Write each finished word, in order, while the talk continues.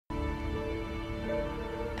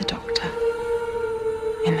Doctor.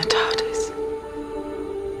 In the TARDIS.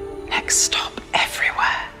 Next stop, everywhere.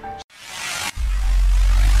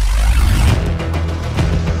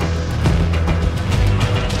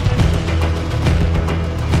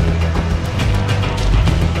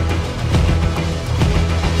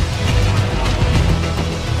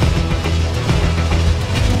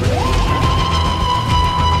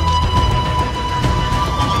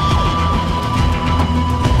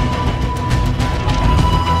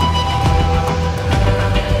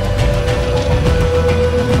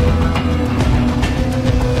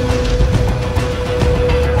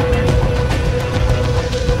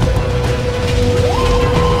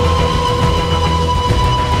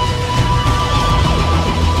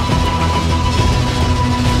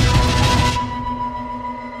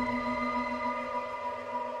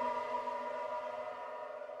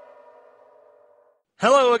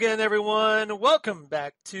 Hello again, everyone. Welcome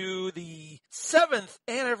back to the 7th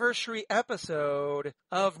anniversary episode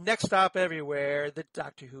of Next Stop Everywhere, the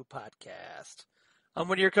Doctor Who podcast. I'm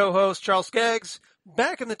one of your co-hosts, Charles Skaggs,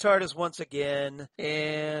 back in the TARDIS once again,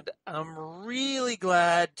 and I'm really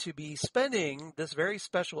glad to be spending this very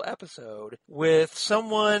special episode with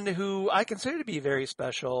someone who I consider to be very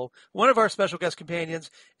special, one of our special guest companions,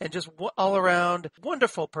 and just all-around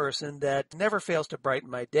wonderful person that never fails to brighten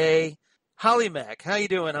my day. Holly Mack, how you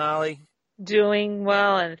doing, Holly? Doing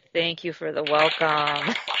well, and thank you for the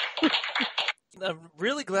welcome. I'm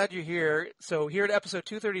really glad you're here. So here at episode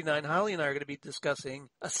 239, Holly and I are going to be discussing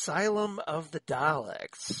Asylum of the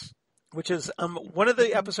Daleks, which is one of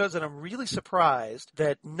the episodes that I'm really surprised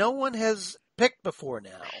that no one has picked before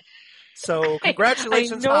now. So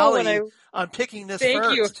congratulations, Holly, on picking this first.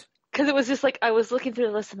 Thank you. Because it was just like, I was looking through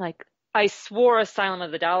the list, and like, I swore Asylum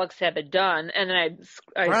of the Daleks had been done, and then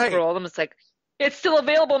I scrolled them. It's like, it's still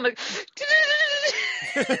available. I'm like,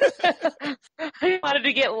 I wanted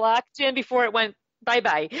to get locked in before it went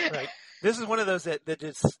bye-bye. Right. This is one of those that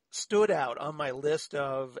just stood out on my list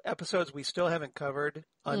of episodes we still haven't covered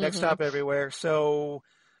on Next Stop Everywhere. So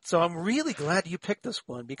I'm really glad you picked this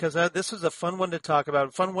one because this was a fun one to talk about,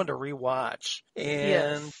 a fun one to rewatch.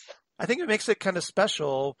 And yes. I think it makes it kind of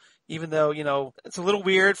special, even though, it's a little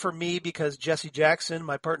weird for me because Jesse Jackson,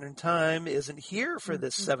 my partner in time, isn't here for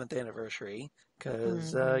this 7th anniversary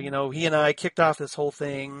because, he and I kicked off this whole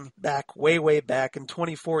thing way back in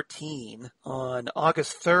 2014 on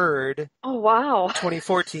August 3rd. Oh, wow.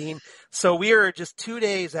 2014. So we are just 2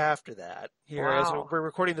 days after that here as we're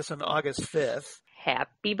recording this on August 5th.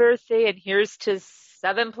 Happy birthday, and here's to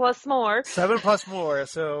 7 plus more. 7 plus more.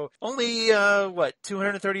 So only,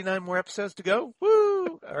 239 more episodes to go?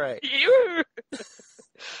 Woo! All right.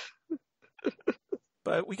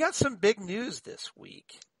 But we got some big news this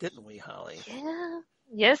week, didn't we, Holly? Yeah.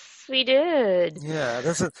 Yes, we did. Yeah.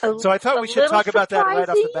 So I thought we should talk about that right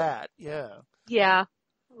off the bat. Yeah. Yeah.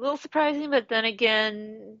 A little surprising, but then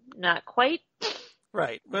again, not quite.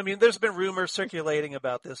 Right. I mean, there's been rumors circulating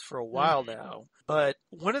about this for a while now. But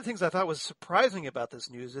one of the things I thought was surprising about this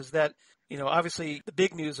news is that, obviously the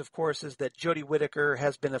big news, of course, is that Jodie Whittaker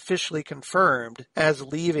has been officially confirmed as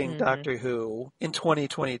leaving Doctor Who in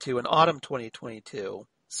 2022, in autumn 2022.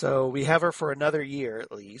 So we have her for another year,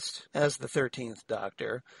 at least, as the 13th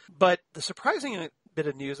Doctor. But the surprising bit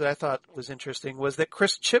of news that I thought was interesting was that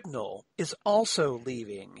Chris Chibnall is also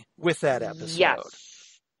leaving with that episode.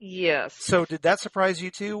 Yes. So did that surprise you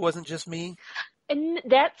too? Wasn't just me? And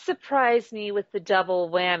that surprised me with the double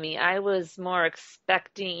whammy. I was more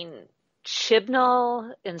expecting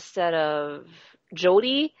Chibnall instead of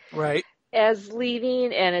Jodie as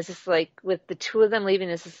leaving. And it's just like, with the two of them leaving,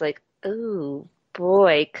 it's just like, oh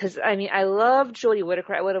boy. Because, I love Jodie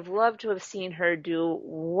Whittaker. I would have loved to have seen her do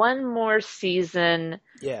one more season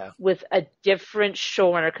with a different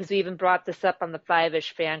showrunner. Because we even brought this up on the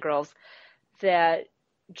Five-ish Fangirls, that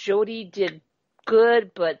Jodie did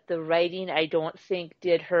good, but the writing I don't think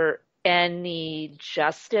did her any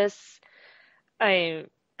justice.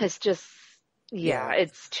 It's just,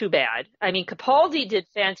 it's too bad. Capaldi did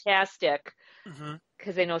fantastic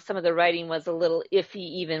because I know some of the writing was a little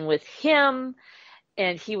iffy even with him,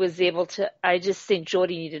 and he was able to, I just think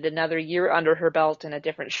Jodie needed another year under her belt and a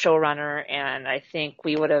different showrunner, and I think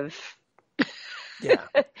we would have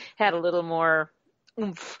had a little more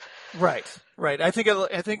oomph. Right. I think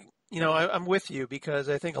I'm with you because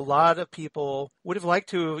I think a lot of people would have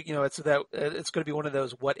liked to, it's going to be one of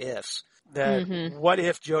those what ifs. That what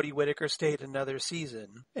if Jodie Whittaker stayed another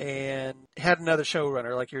season and had another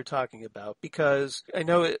showrunner like you're talking about? Because I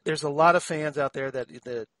know there's a lot of fans out there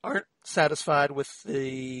that aren't satisfied with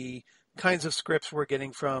the kinds of scripts we're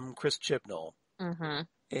getting from Chris Chibnall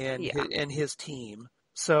and his team.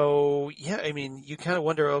 So, yeah, I mean, you kind of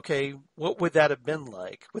wonder, okay, what would that have been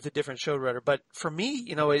like with a different showrunner? But for me,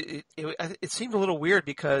 it seemed a little weird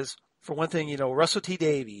because, for one thing, Russell T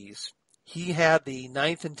Davies, he had the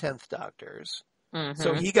 9th and 10th Doctors.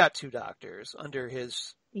 So he got 2 Doctors under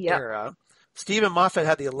his era. Stephen Moffat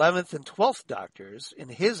had the 11th and 12th Doctors in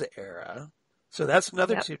his era. So that's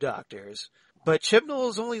another 2 Doctors. But Chibnall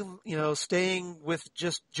is only, staying with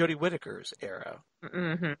just Jodie Whittaker's era.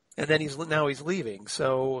 And then he's leaving.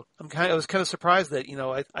 So I was kind of surprised that,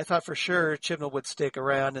 I thought for sure Chibnall would stick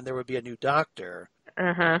around and there would be a new Doctor.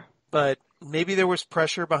 But maybe there was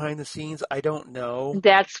pressure behind the scenes. I don't know.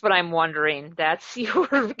 That's what I'm wondering.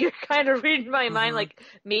 You're kind of reading my mind. Like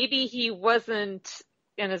maybe he wasn't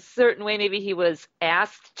in a certain way. Maybe he was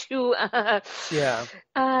asked to.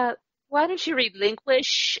 Why don't you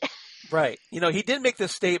relinquish? Right. He did make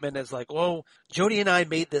this statement as like, well, Jodie and I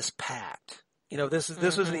made this pact. This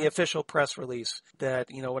was the official press release that,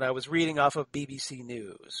 when I was reading off of BBC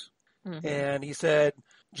News. And he said,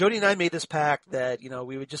 Jodie and I made this pact that,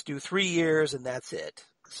 we would just do 3 years and that's it.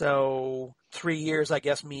 So 3 years, I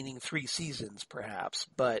guess, meaning 3 seasons perhaps,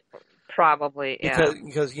 but probably, yeah.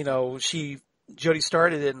 Because, Jodie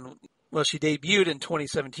started she debuted in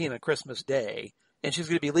 2017 on Christmas Day. And she's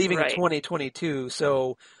going to be leaving in 2022,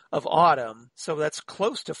 so of autumn. So that's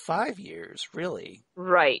close to 5 years, really.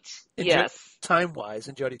 Right. Yes. Time-wise,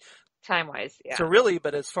 and Jodie. Time-wise, yeah. So really,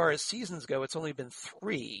 but as far as seasons go, it's only been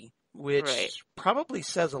 3, which probably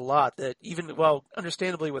says a lot that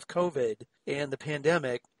understandably with COVID and the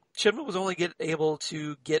pandemic, Chibnall was only able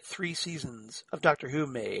to get 3 seasons of Doctor Who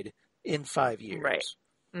made in 5 years. Right.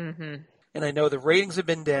 Mm-hmm. And I know the ratings have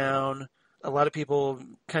been down. A lot of people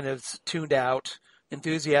kind of tuned out.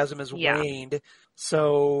 Enthusiasm has waned.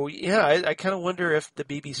 So, I kind of wonder if the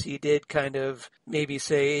BBC did kind of maybe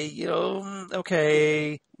say,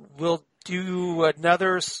 okay, we'll do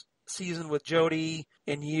another season with Jodie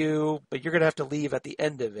and you, but you're going to have to leave at the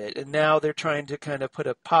end of it. And now they're trying to kind of put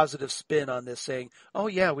a positive spin on this, saying, oh,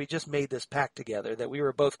 yeah, we just made this pact together that we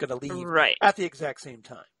were both going to leave at the exact same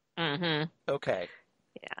time. Mm-hmm. Okay.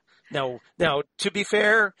 Yeah. Now, to be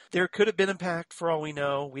fair, there could have been a pact for all we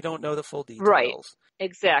know. We don't know the full details. Right.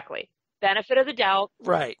 Exactly. Benefit of the doubt.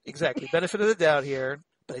 Right. Exactly. Benefit of the doubt here.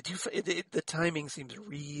 But the timing seems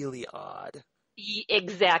really odd.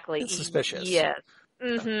 Exactly. It's suspicious. Yes.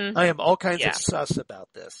 Mm-hmm. I am all kinds of sus about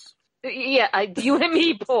this. Yeah, you and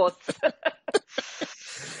me both.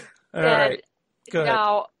 All right. Go ahead.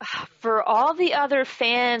 Now, for all the other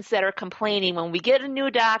fans that are complaining, when we get a new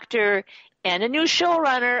Doctor and a new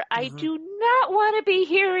showrunner, I do not want to be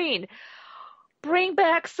hearing, bring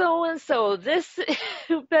back so-and-so, this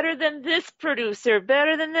better than this producer,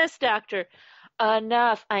 better than this Doctor.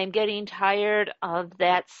 Enough. I'm getting tired of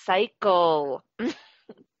that cycle.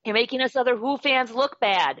 You're making us other Who fans look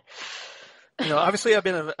bad. Obviously I've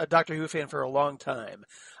been a Doctor Who fan for a long time.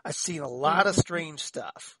 I've seen a lot of strange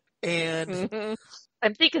stuff. And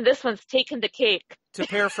I'm thinking this one's taking the cake. To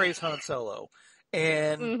paraphrase Han Solo.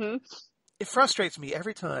 And it frustrates me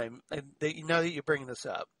every time, now that you're bringing this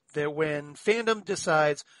up, that when fandom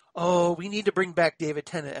decides, oh, we need to bring back David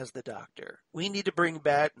Tennant as the Doctor. We need to bring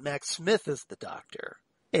back Matt Smith as the Doctor.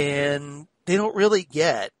 And they don't really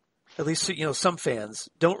get, at least, some fans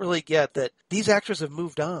don't really get that these actors have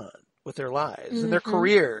moved on with their lives and their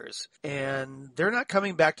careers. And they're not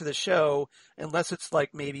coming back to the show unless it's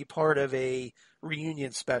like maybe part of a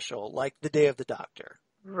reunion special, like The Day of the Doctor.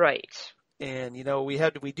 Right. And,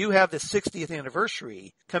 we do have the 60th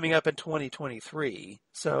anniversary coming up in 2023.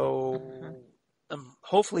 So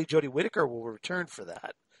hopefully Jodie Whittaker will return for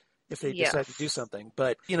that if they decide to do something.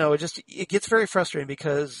 But, it gets very frustrating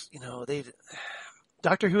because,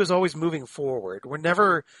 Doctor Who is always moving forward. We're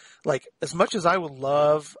never, as much as I would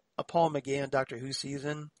love a Paul McGann Doctor Who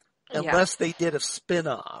season, unless they did a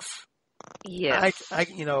spin-off. Yes. I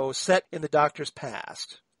set in the Doctor's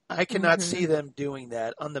past. I cannot see them doing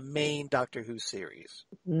that on the main Doctor Who series.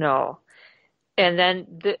 No. And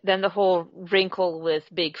then the whole wrinkle with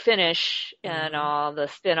Big Finish and all the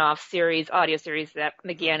spin-off series, audio series that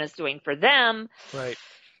McGann is doing for them. Right.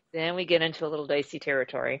 Then we get into a little dicey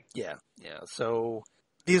territory. Yeah. So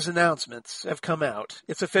these announcements have come out.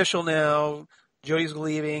 It's official now. Jodie's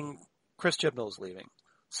leaving. Chris Chibnall's leaving.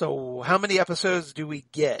 So how many episodes do we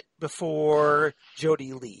get before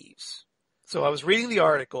Jodie leaves? So I was reading the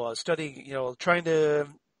article. I was studying, trying to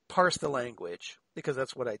parse the language because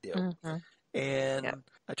that's what I do. And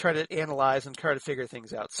I try to analyze and try to figure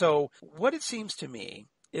things out. So what it seems to me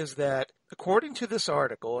is that according to this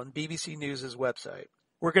article on BBC News' website,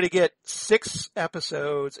 we're going to get 6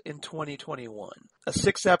 episodes in 2021, a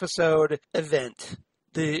 6-episode event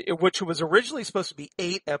which was originally supposed to be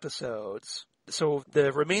 8 episodes. So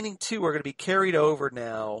the remaining 2 are going to be carried over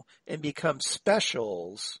now and become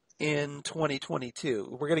specials in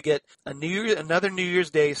 2022. We're going to get another New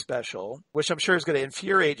Year's Day special, which I'm sure is going to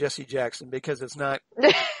infuriate Jesse Jackson because it's not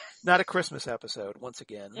a Christmas episode once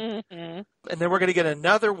again. Mm-hmm. And then we're going to get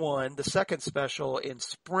another one, the second special in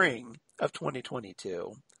spring of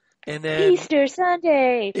 2022. And then Easter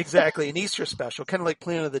Sunday. Exactly, an Easter special, kind of like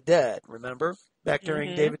Planet of the Dead, remember? Back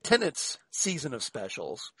during David Tennant's season of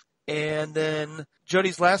specials. And then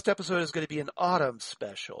Jodie's last episode is going to be an autumn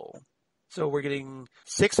special. So we're getting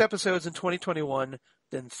 6 episodes in 2021,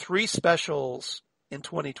 then 3 specials in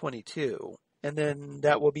 2022. And then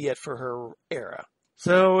that will be it for her era.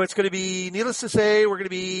 So it's going to be, needless to say, we're going to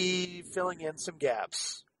be filling in some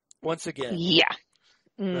gaps once again. Yeah.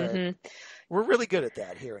 Mm-hmm. We're really good at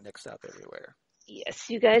that here at Next Stop Everywhere. Yes,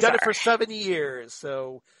 you guys We've done are. it for 7 years,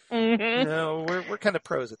 so we're kind of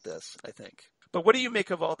pros at this, I think. But what do you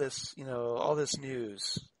make of all this, all this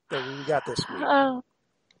news that we got this week?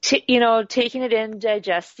 Taking it in,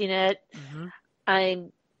 digesting it. Mm-hmm.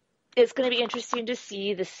 It's going to be interesting to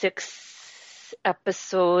see the 6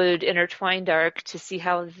 episode intertwined arc to see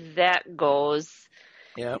how that goes.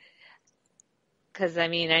 Yeah. Because I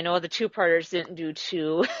know the 2-parters didn't do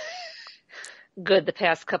too good the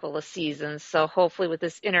past couple of seasons, so hopefully with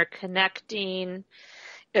this interconnecting,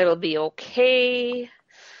 it'll be okay.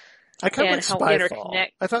 I kind of like Spyfall.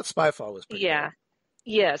 I thought Spyfall was pretty good.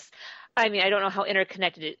 Yes. I don't know how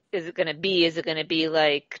interconnected is it going to be. Is it going to be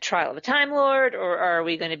like Trial of a Time Lord, or are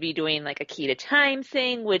we going to be doing like a Key to Time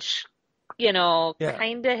thing, which,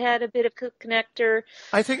 kind of had a bit of a connector?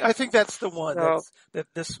 I think that's the one that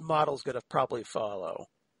this model's going to probably follow.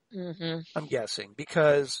 Mm-hmm. I'm guessing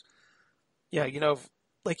because,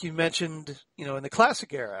 like you mentioned, in the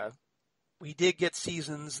classic era, we did get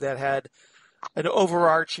seasons that had an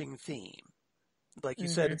overarching theme. Like you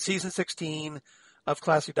said, in season 16 of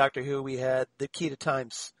Classic Doctor Who, we had the Key to Time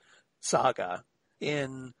saga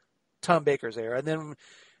in Tom Baker's era. And then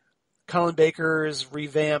Colin Baker's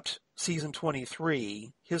revamped season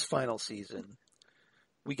 23, his final season.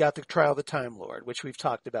 We got the Trial of the Time Lord, which we've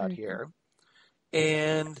talked about here.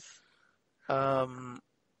 And so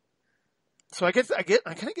I kind of get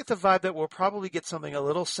the vibe that we'll probably get something a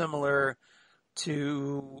little similar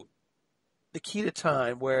to the Key to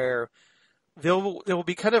Time, where there will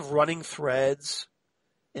be kind of running threads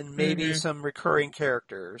and maybe some recurring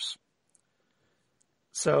characters.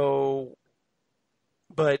 So,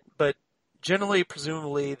 but generally,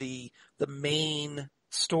 presumably, the main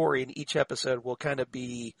story in each episode will kind of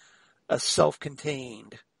be a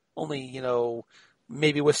self-contained, only,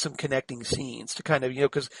 maybe with some connecting scenes to kind of,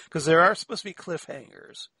 because there are supposed to be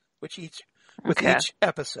cliffhangers with each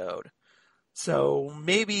episode. So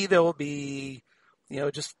maybe there will be,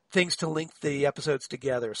 just things to link the episodes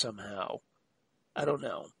together somehow. I don't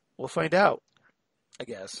know. We'll find out, I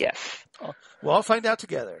guess. Yes. We'll all find out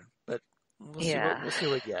together, but we'll see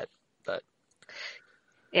what we get. But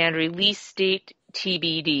and release date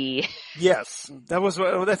TBD. Yes, that was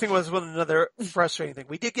what I think was another frustrating thing.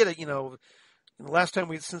 We did get since the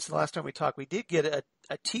last time we talked, we did get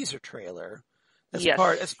a teaser trailer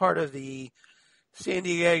as part of the San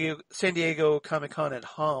Diego Comic-Con at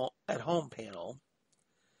home panel,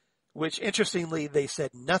 which interestingly they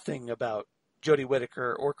said nothing about Jodie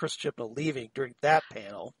Whittaker or Chris Chibnall leaving during that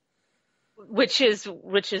panel. Which is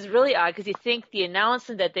really odd, because you think the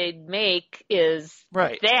announcement that they'd make is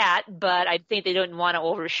that, but I think they don't want to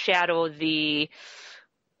overshadow the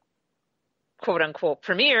quote unquote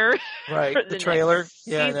premiere. Right. The trailer.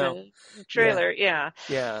 Yeah, I know. Trailer, yeah.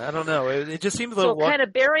 Yeah, I don't know. It just seemed a little... So kind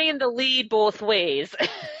of burying the lead both ways.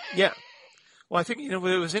 Yeah. Well, I think, it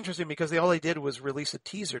was interesting because all they did was release a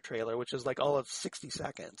teaser trailer, which is like all of 60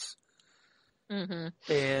 seconds.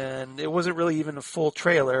 Mm-hmm. And it wasn't really even a full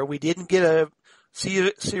trailer. We didn't get a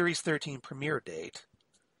Series 13 premiere date.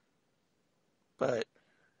 But,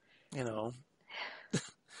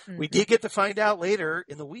 we did get to find out later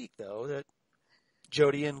in the week, though, that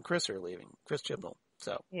Jodie and Chris are leaving. Chris Chibnall.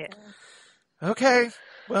 So. Yeah. Okay.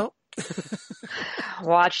 Well.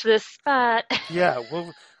 Watch this spot. Yeah.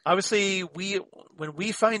 Well, obviously, when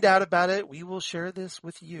we find out about it, we will share this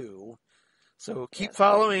with you. So keep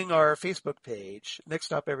following our Facebook page, Next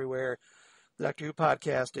Stop Everywhere, the Doctor Who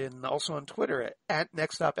podcast, and also on Twitter at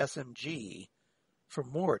Next Stop SMG for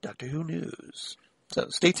more Doctor Who news. So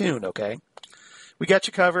stay tuned, okay? We got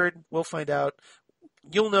you covered. We'll find out.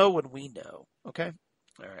 You'll know when we know, okay?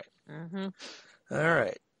 All right. Mm-hmm. All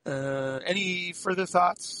right. Any further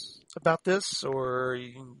thoughts about this, or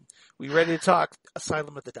we ready to talk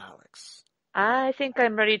Asylum of the Daleks? I think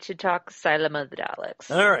I'm ready to talk Asylum of the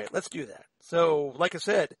Daleks. All right, let's do that. So, like I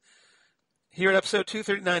said, here at episode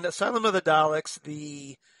 239, Asylum of the Daleks,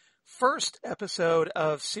 the first episode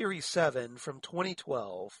of Series 7 from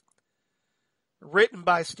 2012, written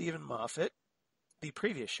by Stephen Moffat, the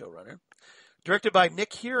previous showrunner, directed by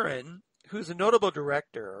Nick Huron, who's a notable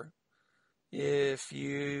director.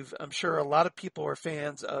 I'm sure a lot of people are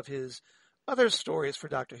fans of his other stories for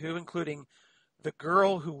Doctor Who, including The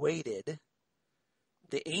Girl Who Waited,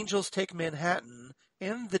 The Angels Take Manhattan,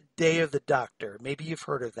 and The Day of the Doctor. Maybe you've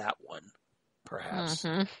heard of that one, perhaps.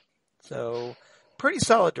 Mm-hmm. So, pretty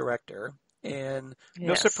solid director, and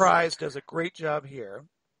no surprise, does a great job here.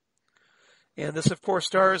 And this, of course,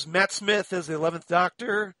 stars Matt Smith as the 11th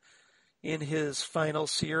Doctor in his final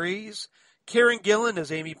series, Karen Gillan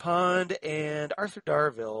as Amy Pond, and Arthur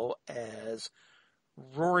Darvill as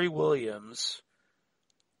Rory Williams,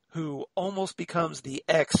 who almost becomes the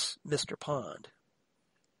ex-Mr. Pond.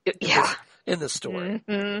 In this story.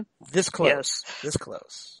 Mm-hmm. This close. Yes. This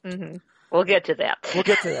close. Mm-hmm. We'll get to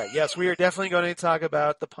that. Yes, we are definitely going to talk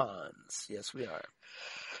about the Ponds. Yes, we are.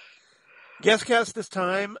 Guest cast this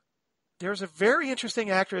time, there's a very interesting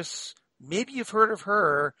actress. Maybe you've heard of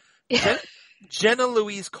her. Jenna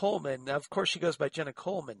Louise Coleman. Now, of course, she goes by Jenna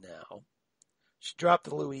Coleman now. She dropped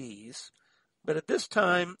the Louise. But at this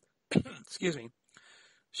time, excuse me,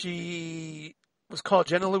 she was called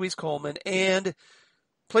Jenna Louise Coleman and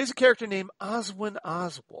plays a character named Oswin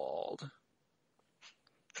Oswald.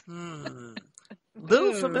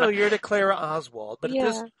 Little familiar to Clara Oswald, but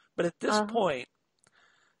at this point,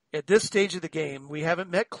 at this stage of the game, we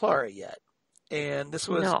haven't met Clara yet. And this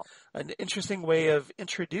was an interesting way of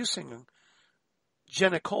introducing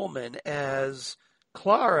Jenna Coleman as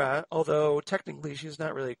Clara, although technically she's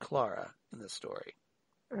not really Clara in this story.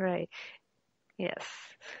 Right. Yes.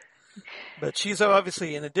 But she's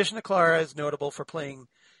obviously, in addition to Clara, is notable for playing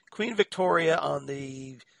Queen Victoria on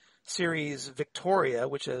the series Victoria,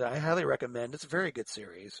 which I highly recommend. It's a very good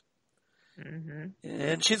series. Mm-hmm.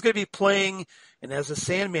 And she's going to be playing, and as a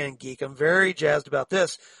Sandman geek, I'm very jazzed about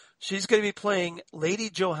this. She's going to be playing Lady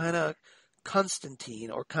Johanna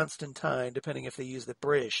Constantine, or Constantine, depending if they use the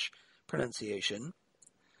British pronunciation.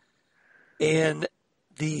 And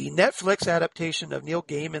the Netflix adaptation of Neil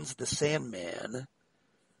Gaiman's The Sandman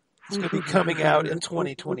is going to be coming out in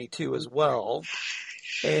 2022 as well.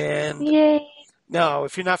 And yay. Now,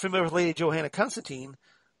 if you're not familiar with Lady Johanna Constantine,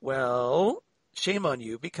 well, shame on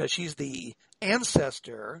you, because she's the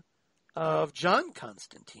ancestor of John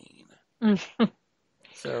Constantine.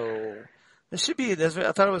 So this should be, I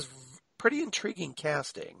thought it was pretty intriguing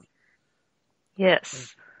casting.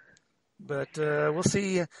 Yes. But we'll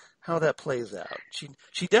see how that plays out.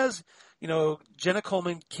 She does, Jenna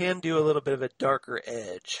Coleman can do a little bit of a darker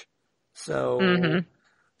edge. So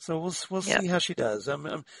so we'll see how she does.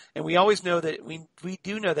 And we always know that we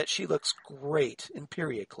do know that she looks great in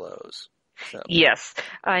period clothes. So. Yes.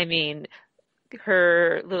 I mean,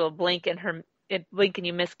 her little blink and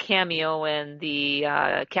you miss cameo in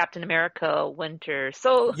the Captain America Winter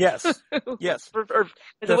Soldier. Yes. or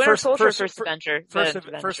the Winter Soldier First Avenger.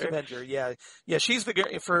 First Avenger. Yeah. She's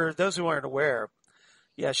for those who aren't aware.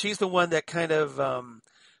 Yeah, she's the one that kind of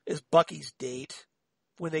is Bucky's date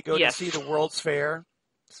when they go to see the World's Fair.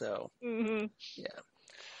 So yeah.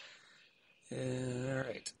 All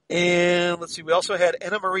right. And let's see. We also had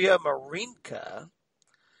Anna Maria Marinka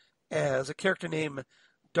as a character named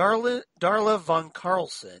Darla von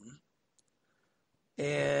Carlson,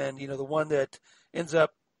 and the one that ends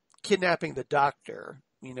up kidnapping the Doctor.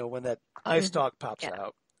 When that eye stalk pops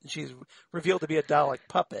out, she's revealed to be a Dalek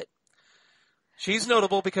puppet. She's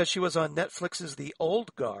notable because she was on Netflix's The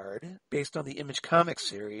Old Guard, based on the Image Comics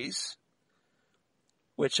series,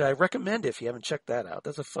 which I recommend if you haven't checked that out.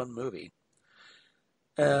 That's a fun movie.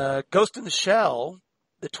 Ghost in the Shell,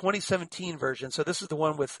 the 2017 version. So this is the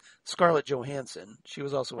one with Scarlett Johansson. She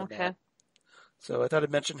was also in that. So I thought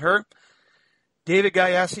I'd mention her. David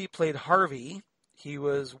Gaiassi played Harvey. He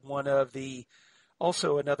was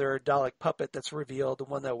also another Dalek puppet that's revealed, the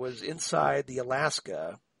one that was inside the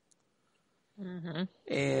Alaska. Mm-hmm.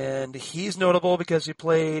 And he's notable because he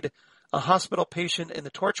played a hospital patient in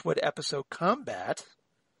the Torchwood episode Combat.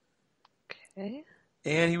 Okay.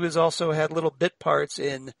 And he was also had little bit parts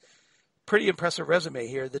in pretty impressive resume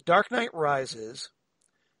here. The Dark Knight Rises,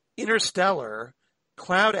 Interstellar,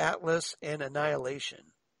 Cloud Atlas, and Annihilation.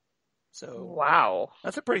 So wow,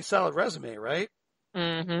 that's a pretty solid resume, right?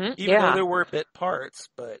 Mm-hmm. Even though there were bit parts,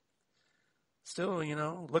 but still,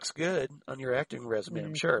 looks good on your acting resume,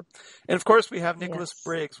 I'm sure. And of course, we have Nicholas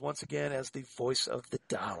Briggs once again as the voice of the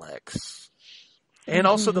Daleks, and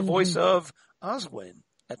also the voice of Oswin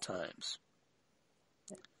at times.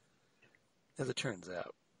 as it turns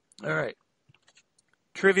out. All right.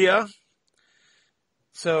 Trivia.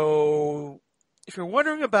 So, if you're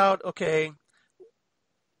wondering about, okay,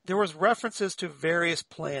 there was references to various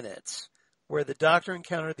planets where the Doctor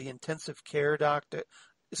encountered the intensive care Daleks.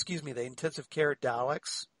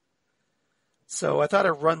 So I thought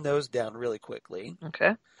I'd run those down really quickly.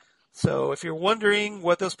 Okay. So if you're wondering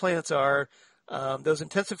what those planets are, those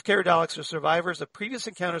intensive care Daleks are survivors of previous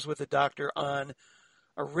encounters with the Doctor on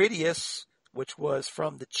Iridius, which was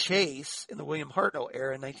from The Chase in the William Hartnell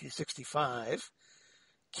era in 1965.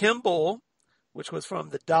 Kimball, which was from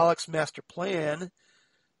the Daleks' Master Plan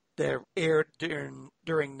that aired during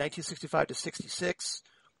 1965 to 66.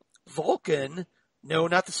 Vulcan, no,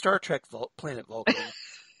 not the Star Trek planet Vulcan.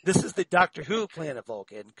 This is the Doctor Who planet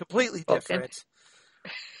Vulcan, completely different.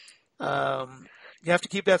 You have to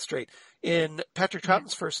keep that straight. In Patrick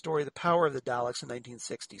Troughton's first story, The Power of the Daleks in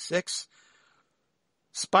 1966,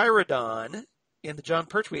 Spyridon in the John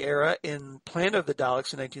Pertwee era in Planet of the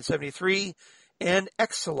Daleks in 1973, and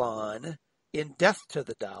Exelon in Death to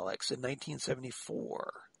the Daleks in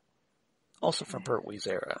 1974, also from Pertwee's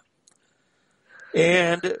era.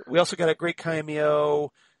 And we also got a great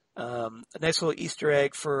cameo, a nice little Easter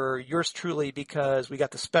egg for yours truly, because we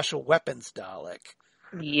got the Special Weapons Dalek.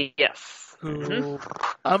 Yes. Who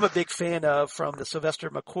I'm a big fan of from the Sylvester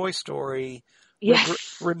McCoy story.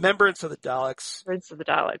 Yes. Remembrance of the Daleks. Remembrance of the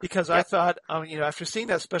Daleks. Because I thought, after seeing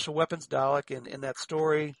that Special Weapons Dalek in that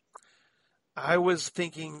story, I was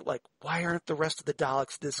thinking, like, why aren't the rest of the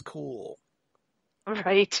Daleks this cool?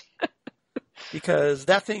 Right. Because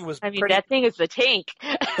that thing was that thing is a tank.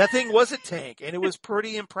 That thing was a tank, and it was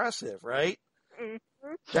pretty impressive, right?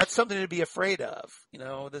 Mm-hmm. That's something to be afraid of,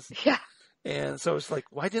 Yeah. And so it's like,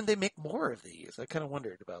 why didn't they make more of these? I kind of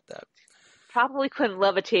wondered about that. Probably couldn't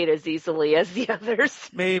levitate as easily as the others.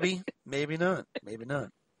 Maybe not.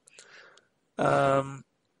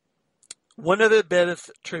 One other bit of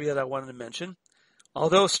trivia that I wanted to mention.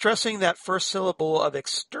 Although stressing that first syllable of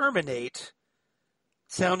exterminate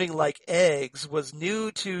sounding like eggs was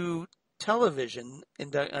new to television, in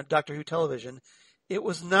Doctor Who television, it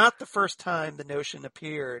was not the first time the notion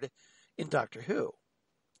appeared in Doctor Who,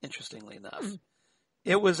 interestingly enough.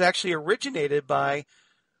 It was actually originated by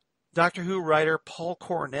Doctor Who writer Paul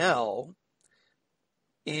Cornell,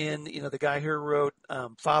 in the guy who wrote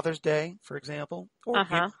Father's Day, for example,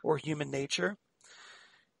 or Human Nature.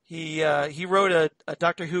 He wrote a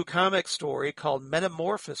Doctor Who comic story called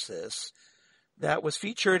Metamorphosis that was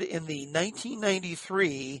featured in the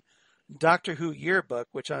 1993 Doctor Who yearbook,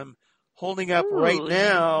 which I'm holding up right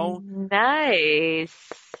now. Nice.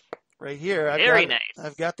 Right here. Very nice.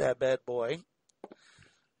 I've got that bad boy.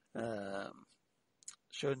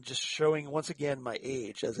 Showing once again my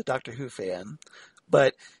age as a Doctor Who fan.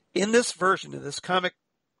 But in this version, in this comic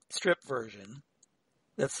strip version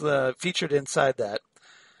that's featured inside that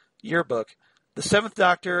yearbook, the Seventh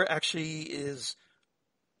Doctor actually is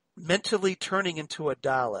mentally turning into a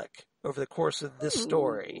Dalek over the course of this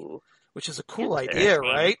story, which is a cool idea,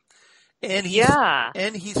 right? And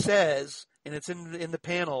he says, and it's in the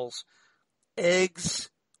panels, eggs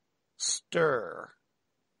stir.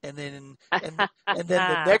 And then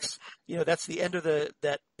the next, that's the end of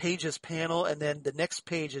that page's panel. And then the next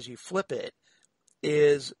page, as you flip it,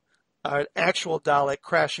 is an actual Dalek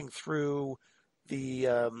crashing through the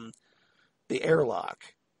airlock.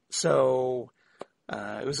 So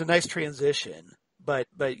it was a nice transition. But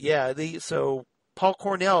yeah, so Paul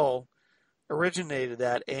Cornell originated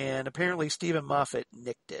that, and apparently Stephen Moffat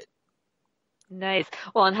nicked it. Nice.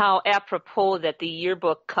 Well, and how apropos that the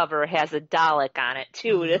yearbook cover has a Dalek on it,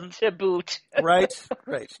 too, to boot. Right.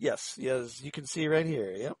 Yes, you can see right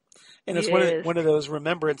here, yep. And it's one of those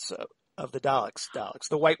remembrance of the Daleks,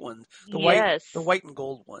 the white ones, the white and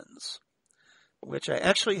gold ones, which I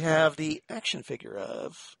actually have the action figure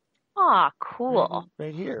of. Aw, cool.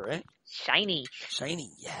 Right here, right? Shiny,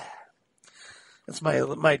 yeah. That's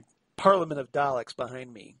my Parliament of Daleks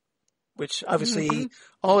behind me, which obviously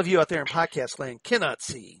all of you out there in podcast land cannot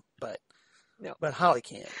see, but Holly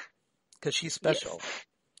can, because she's special. Yes.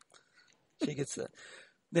 She gets that.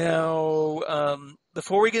 Now,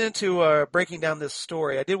 before we get into breaking down this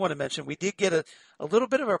story, I did want to mention we did get a little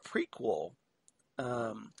bit of a prequel,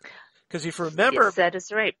 because if you remember, yes, that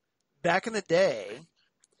is right. Back in the day,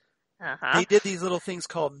 they did these little things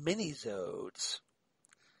called mini-zodes.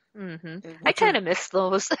 I kind of miss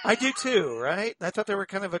those. I do too, right? I thought they were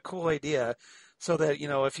kind of a cool idea, so that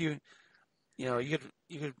if you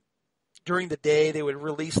could during the day they would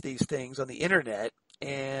release these things on the internet,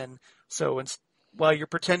 and so while you're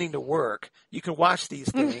pretending to work, you can watch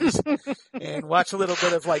these things and watch a little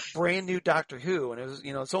bit of like brand new Doctor Who. And it was,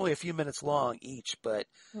 it's only a few minutes long each, but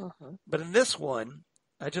in this one,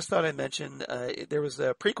 I just thought I'd mention, there was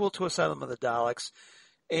a prequel to Asylum of the Daleks.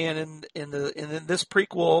 And in this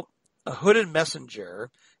prequel, a hooded messenger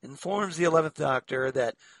informs the 11th Doctor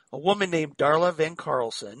that a woman named Darla Van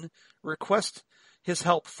Carlson requests his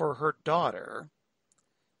help for her daughter.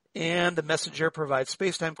 And the messenger provides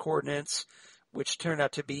space-time coordinates, which turn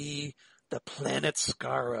out to be the planet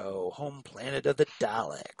Skaro, home planet of the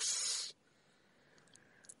Daleks.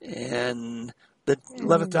 And the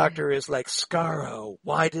 11th Doctor is like, Skaro,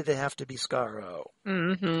 why did it have to be Skaro?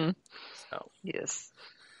 Mm-hmm. So, yes.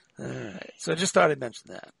 All right. So I just thought I'd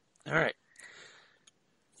mention that. All right.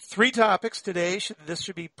 3 topics today. This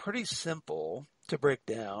should be pretty simple to break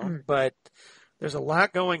down, but there's a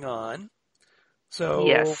lot going on.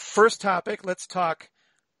 So first topic, let's talk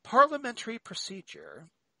parliamentary procedure.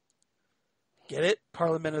 Get it?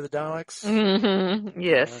 Parliament of the Daleks? Mm-hmm.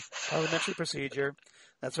 Yes. Parliamentary procedure.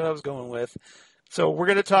 That's what I was going with. So we're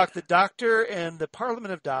going to talk the Doctor and the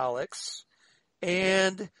Parliament of Daleks.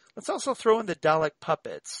 And let's also throw in the Dalek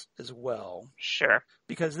puppets as well. Sure.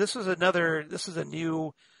 Because this is a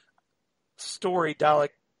new story Dalek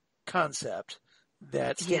concept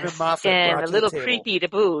that Stephen Moffat brought to the table. And a little creepy to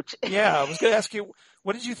boot. Yeah, I was going to ask you,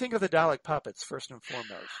 what did you think of the Dalek puppets, first and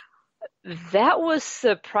foremost? That was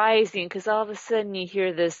surprising, because all of a sudden you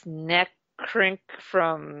hear this neck crink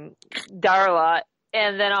from Darla,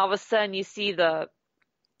 and then all of a sudden you see the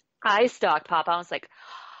eye stalk pop out. I was like,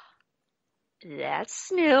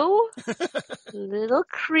 that's new. A little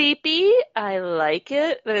creepy. I like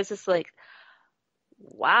it. But it's just like,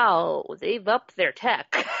 wow, they've upped their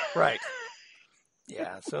tech. Right.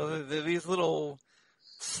 Yeah, so these little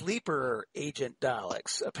sleeper agent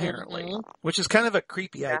Daleks, apparently, which is kind of a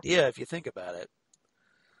creepy idea if you think about it.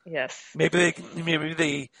 Yes. Maybe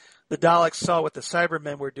the Daleks saw what the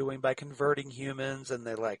Cybermen were doing by converting humans, and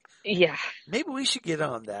they're like, maybe we should get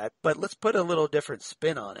on that, but let's put a little different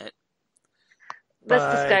spin on it.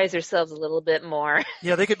 Let's disguise ourselves a little bit more.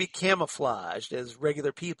 Yeah, they could be camouflaged as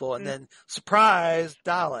regular people, and then surprise,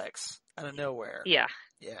 Daleks out of nowhere. Yeah.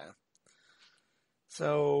 Yeah.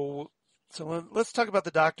 So let's talk about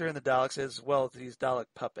the Doctor and the Daleks as well as these Dalek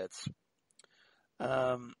puppets.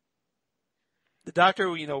 The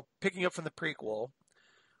Doctor, picking up from the prequel,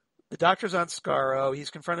 the Doctor's on Skaro. He's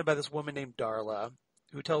confronted by this woman named Darla,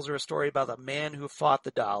 who tells her a story about a man who fought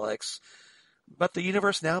the Daleks, but the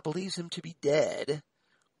universe now believes him to be dead.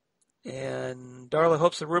 And Darla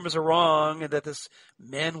hopes the rumors are wrong and that this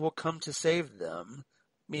man will come to save them,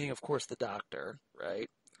 meaning, of course, the Doctor, right?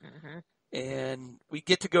 Mm-hmm. And we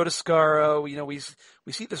get to go to Skaro.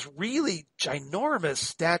 We see this really ginormous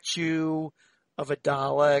statue of a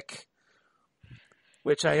Dalek,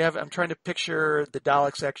 which I'm trying to picture the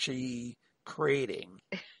Daleks actually creating.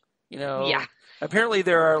 Yeah. Apparently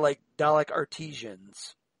there are like Dalek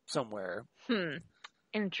artisans somewhere.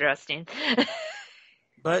 Interesting.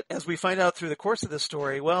 But as we find out through the course of this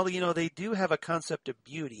story, well, they do have a concept of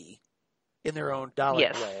beauty in their own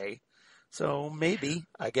Dalek way. So maybe,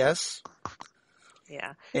 I guess.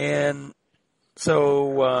 Yeah. And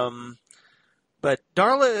so, but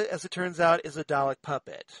Darla, as it turns out, is a Dalek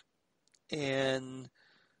puppet. And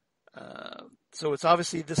so it's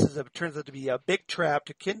obviously turns out to be a big trap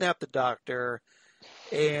to kidnap the Doctor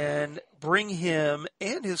and bring him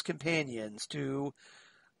and his companions to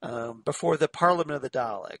before the Parliament of the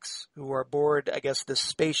Daleks, who are aboard, I guess, this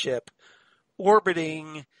spaceship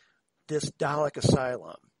orbiting this Dalek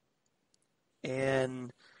asylum.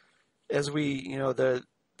 And as we, the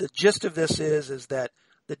gist of this is that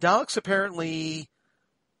the Daleks apparently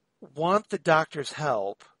want the Doctor's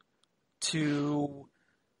help to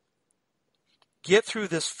get through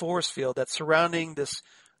this force field that's surrounding this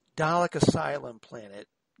Dalek asylum planet,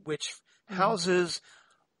 which houses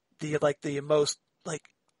the most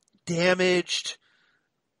damaged,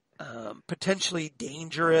 potentially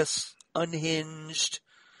dangerous, unhinged,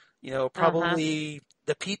 probably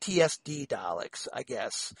the PTSD Daleks, I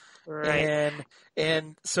guess. Right.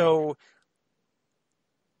 And so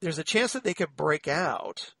there's a chance that they could break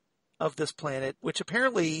out of this planet, which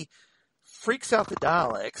apparently freaks out the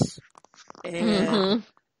Daleks. And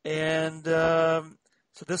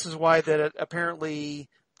so this is why that apparently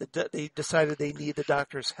they decided they need the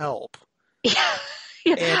Doctor's help. Yeah.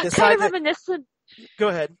 And kind of reminiscent. Go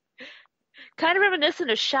ahead. Kind of reminiscent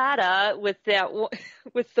of Shada with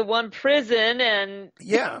the one prison and.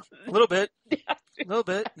 Yeah, a little bit. A little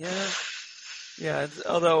bit. Yeah. Yeah.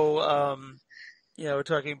 Although, we're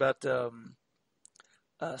talking about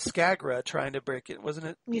Skaggs trying to break it, wasn't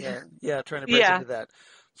it? Yeah. Yeah, trying to break into that.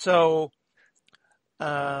 So,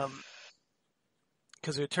 because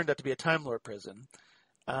it turned out to be a Time Lord prison.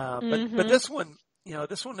 But this one,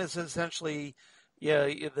 this one is essentially,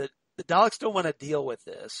 the Daleks don't want to deal with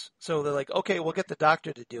this. So they're like, okay, we'll get the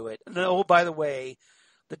Doctor to do it. And then, oh, by the way,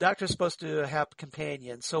 the Doctor's supposed to have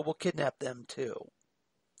companions, so we'll kidnap them too.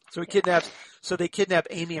 So they kidnap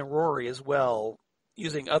Amy and Rory as well,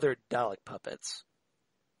 using other Dalek puppets.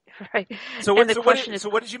 Right. So what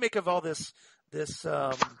did you make of all this this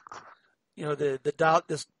plan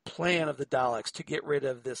of the Daleks to get rid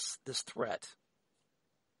of this threat?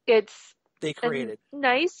 They created.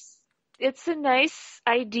 It's a nice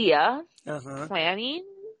idea. Uh-huh. Planning,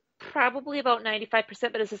 probably about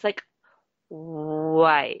 95%, but it's just like,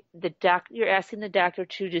 why? You're asking the Doctor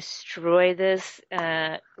to destroy this.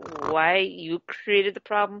 Why? You created the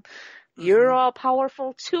problem. You're all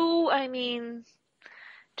powerful too. I mean,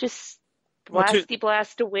 just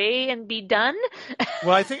blast away and be done.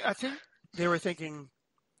 Well, I think they were thinking,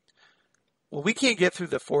 well, we can't get through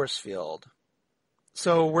the force field,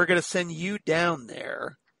 so we're going to send you down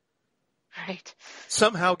there. Right.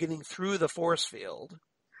 Somehow getting through the force field.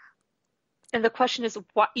 And the question is,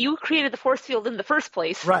 why you created the force field in the first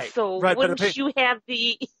place? Right. So wouldn't you have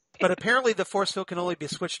the? But apparently, the force field can only be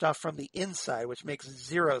switched off from the inside, which makes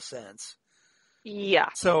zero sense. Yeah.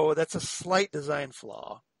 So that's a slight design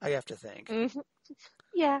flaw, I have to think. Mm-hmm.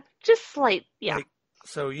 Yeah, just slight. Yeah.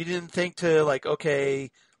 So you didn't think to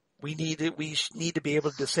okay, we need to be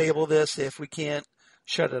able to disable this if we can't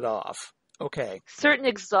shut it off. Okay. Certain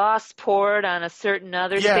exhaust port on a certain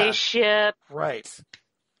other spaceship. Right.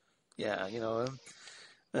 Yeah,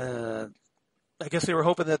 I guess they were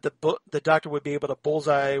hoping that the Doctor would be able to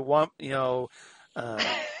bullseye like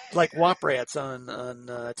womp rats on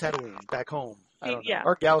Tatooine back home. I don't know.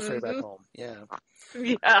 Or Gallifrey back home. Yeah.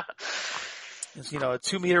 Yeah. It's, a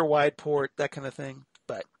 2-meter wide port, that kind of thing.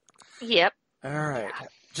 But yep. All right.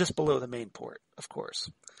 Just below the main port, of course.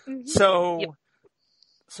 Mm-hmm. So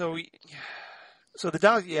the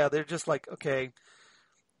Daleks, they're just like, okay,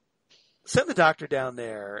 send the Doctor down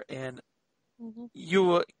there, and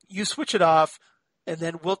you switch it off, and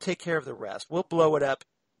then we'll take care of the rest. We'll blow it up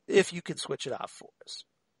if you can switch it off for us.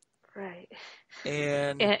 Right.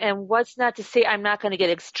 And what's not to say I'm not going to get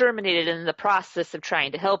exterminated in the process of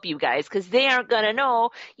trying to help you guys, because they aren't going to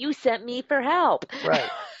know you sent me for help.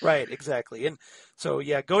 Right, exactly. And so,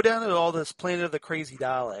 go down to all this planet of the crazy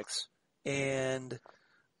Daleks and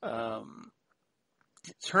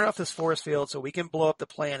turn off this force field so we can blow up the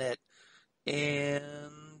planet.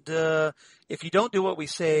 And if you don't do what we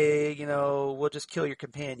say, we'll just kill your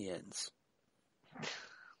companions.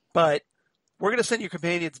 But we're going to send your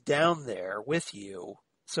companions down there with you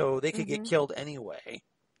so they could get killed anyway.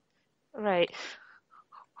 Right.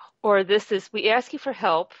 Or we ask you for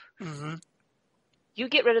help. Mm-hmm. You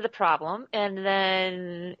get rid of the problem, and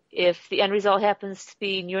then if the end result happens to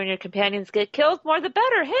be you and your companions get killed, more the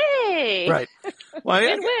better. Hey! Right. Well,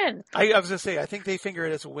 win-win. I was going to say, I think they figure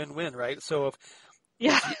it as a win-win, right? So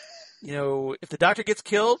if the Doctor gets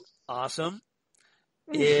killed, awesome.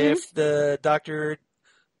 If the Doctor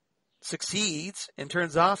succeeds and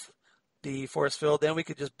turns off the force field, then we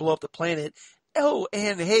could just blow up the planet. Oh,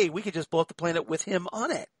 and hey, we could just blow up the planet with him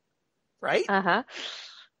on it, right? Uh-huh.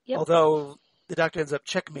 Yep. Although the Doctor ends up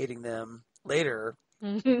checkmating them later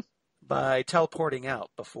by teleporting out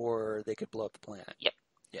before they could blow up the planet. Yep.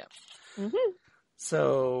 Yeah. Mm-hmm.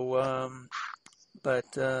 So, but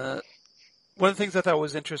one of the things I thought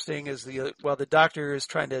was interesting is while the Doctor is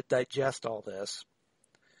trying to digest all this,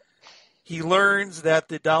 he learns that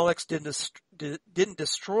the Daleks didn't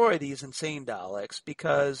destroy these insane Daleks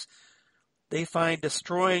because they find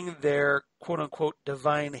destroying their quote-unquote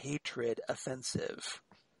divine hatred offensive.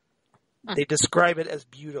 They describe it as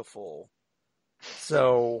beautiful.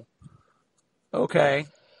 So, okay.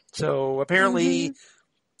 So apparently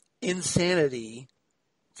insanity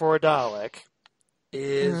for a Dalek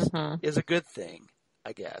is a good thing,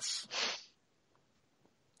 I guess.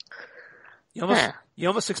 You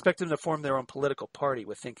almost expect them to form their own political party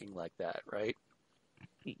with thinking like that, right?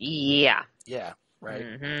 Yeah. Yeah, right.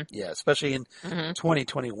 Mm-hmm. Yeah, especially in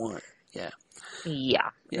 2021. Yeah. Yeah.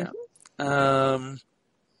 Yeah.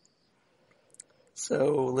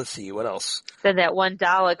 So let's see, what else? Then that one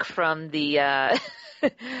Dalek from the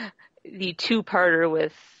the two-parter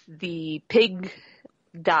with the pig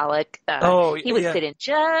Dalek, he would fit in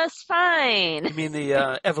just fine. You mean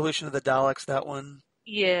the Evolution of the Daleks, that one?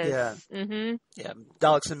 Yes. Yeah. Mm-hmm. Yeah,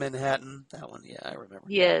 Daleks in Manhattan, that one. Yeah, I remember.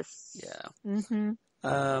 Yes. Yeah. Mm-hmm.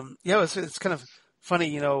 It's kind of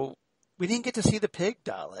funny, the we didn't get to see the pig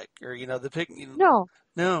Dalek, or the pig. No,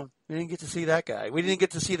 we didn't get to see that guy. We didn't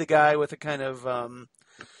get to see the guy with a kind of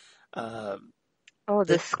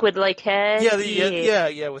the squid-like head.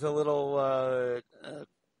 Yeah, with a little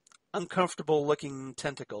uncomfortable looking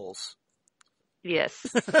tentacles. Yes.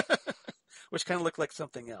 Which kind of look like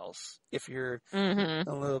something else if you're Mm-hmm.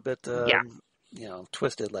 a little bit,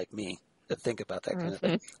 twisted like me to think about that kind of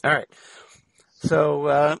thing. Mm-hmm. All right.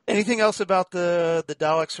 So, anything else about the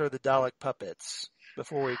Daleks or the Dalek puppets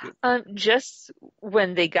before we go? Just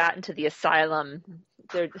when they got into the asylum,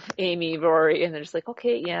 they're Amy, Rory, and they're just like,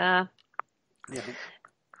 okay, yeah. Yeah.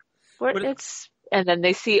 And then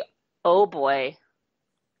they see, oh boy,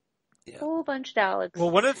 yeah. a whole bunch of Daleks. Well,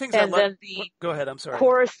 one of the things and then the go ahead. I'm sorry.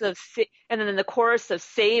 And then in the chorus of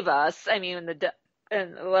 "Save Us," I mean, and the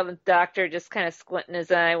 11th Doctor just kind of squinting his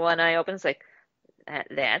eye, one eye open. It's like,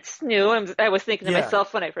 that's new. I was thinking to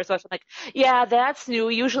myself when I first watched it, I'm like, yeah, that's new.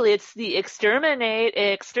 Usually it's the exterminate.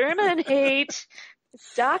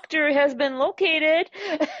 Doctor has been located.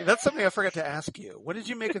 That's something I forgot to ask you. What did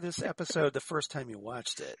you make of this episode the first time you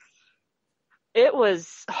watched it? It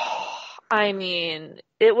was,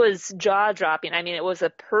 it was jaw-dropping. I mean, it was a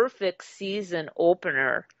perfect season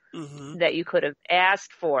opener that you could have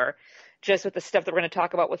asked for, just with the stuff that we're going to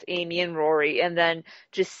talk about with Amy and Rory, and then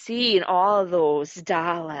just seeing all of those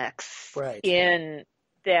Daleks in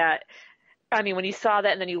that. I mean, when you saw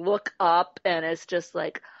that and then you look up and it's just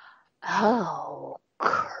like, oh,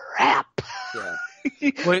 crap. Yeah.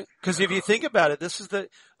 Because if you think about it, this is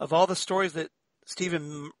of all the stories that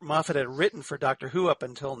Stephen Moffat had written for Doctor Who up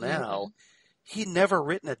until now, he'd never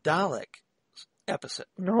written a Dalek episode.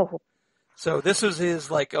 No. So this was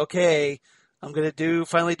his, okay, I'm going to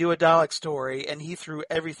finally do a Dalek story, and he threw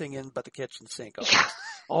everything in but the kitchen sink.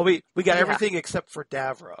 We got everything except for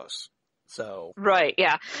Davros. So. Right,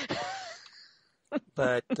 yeah.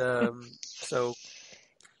 But, so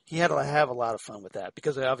he had to have a lot of fun with that,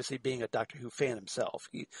 because obviously being a Doctor Who fan himself,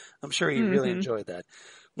 I'm sure he really enjoyed that.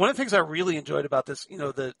 One of the things I really enjoyed about this,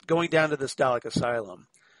 the going down to this Dalek Asylum,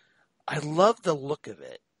 I love the look of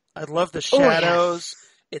it. I love the shadows.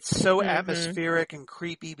 It's so atmospheric and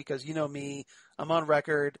creepy because, me, I'm on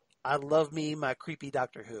record. I love my creepy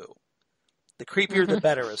Doctor Who. The creepier, the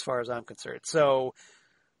better as far as I'm concerned. So,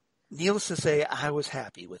 needless to say, I was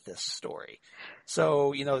happy with this story.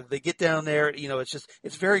 So, they get down there,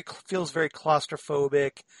 feels very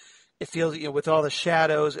claustrophobic. It feels, with all the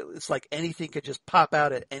shadows, it's like anything could just pop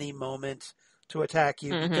out at any moment to attack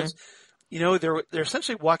you because, they're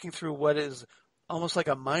essentially walking through what is almost like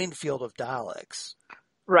a minefield of Daleks.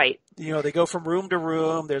 Right. They go from room to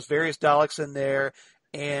room. There's various Daleks in there,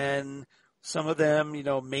 and some of them,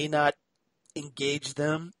 may not engage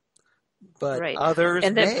them, but others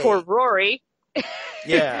and then may. Poor Rory.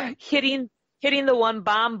 Yeah. hitting the one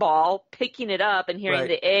bomb ball, picking it up and hearing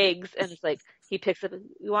the eggs, and it's like he picks up,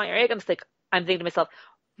 you want your egg? I'm thinking to myself,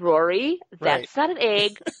 Rory, that's not an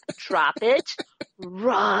egg. Drop it.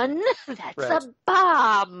 Run. That's a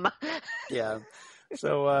bomb. Yeah.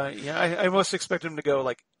 So, I almost expect him to go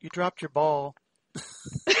you dropped your ball.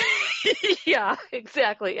 Yeah,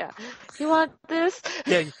 exactly. Yeah. You want this?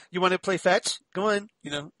 Yeah. You want to play fetch? Go on.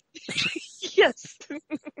 Yes.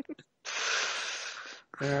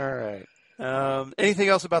 All right. Anything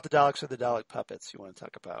else about the Daleks or the Dalek puppets you want to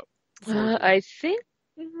talk about? I think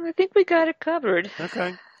we got it covered.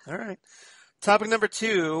 Okay. All right. Topic number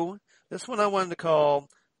 2. This one I wanted to call,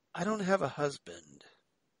 I Don't Have a Husband.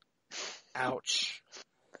 Ouch.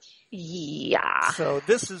 Yeah. So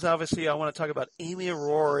this is obviously, I want to talk about Amy and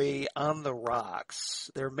Rory on the rocks.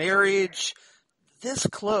 Their marriage this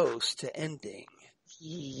close to ending.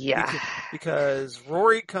 Yeah. Because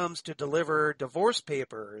Rory comes to deliver divorce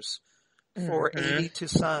papers for Amy to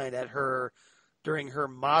sign during her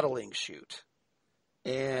modeling shoot.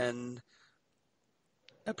 And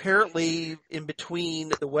apparently in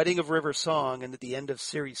between the wedding of River Song and at the end of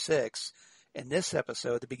Series 6 and this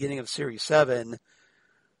episode, the beginning of Series 7,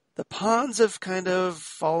 the Ponds have kind of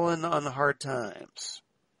fallen on hard times.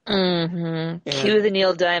 Cue the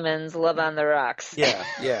Neil Diamond's Love on the Rocks.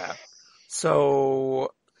 Yeah.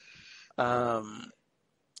 So,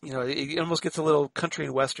 it almost gets a little country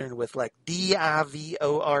and western with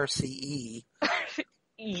DIVORCE.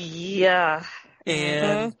 Yeah.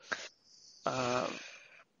 And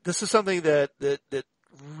this is something that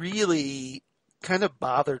really kind of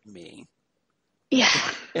bothered me. Yeah.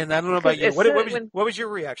 And I don't know about you. What was your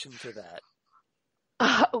reaction to that?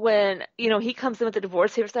 When, he comes in with the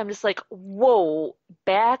divorce papers, I'm just like, whoa,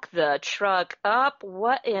 back the truck up.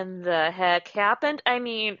 What in the heck happened? I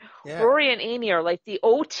mean, Rory and Amy are like the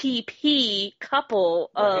OTP couple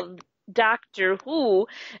of Doctor Who,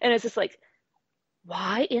 and it's just like,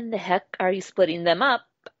 why in the heck are you splitting them up?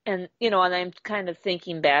 And, and I'm kind of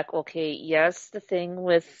thinking back, okay, yes, the thing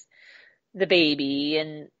with the baby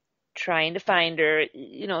and trying to find her,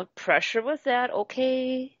 pressure with that,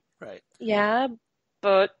 okay. Right. Yeah,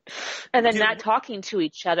 but, and then not talking to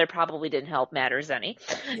each other probably didn't help matters any.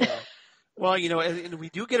 Yeah. Well, and we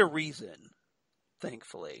do get a reason,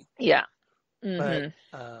 thankfully. Yeah. Mm-hmm.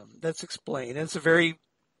 But that's explained. It's a very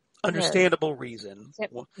understandable reason.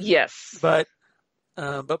 Yes. But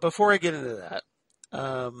before I get into that,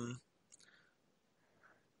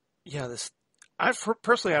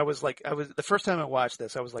 personally, I was the first time I watched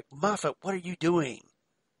this, I was like, Moffat, what are you doing?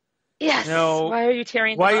 Yes. Why are you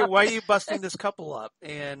tearing them up? Why are you busting this couple up?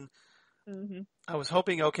 And I was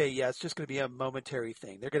hoping, okay, yeah, it's just going to be a momentary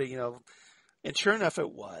thing. They're going to, and sure enough,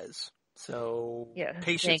 it was. So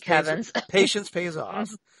patience pays off,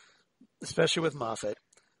 especially with Moffat.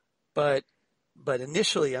 But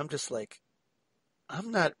initially, I'm just like,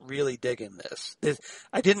 I'm not really digging this.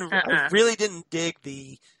 I really didn't dig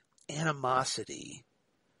the animosity.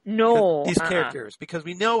 No, these characters, because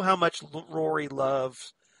we know how much Rory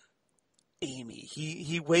loves Amy.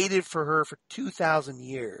 He waited for her for 2,000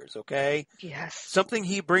 years. Okay. Yes. Something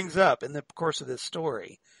he brings up in the course of this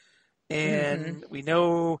story, and we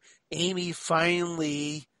know Amy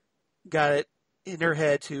finally got it in her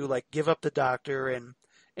head to give up the doctor and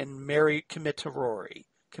commit to Rory,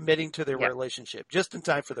 committing to their relationship just in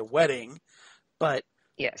time for the wedding, but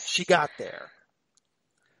she got there.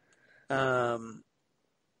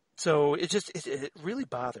 So it really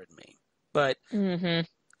bothered me, but they're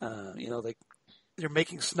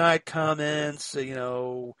making snide comments.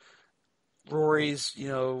 Rory's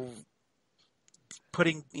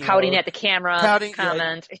putting pouting at the camera.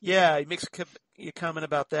 Comment. Yeah, he makes a comment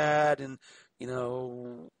about that, and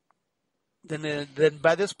then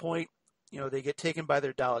by this point, they get taken by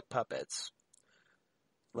their Dalek puppets.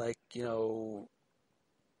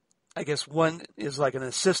 I guess one is like an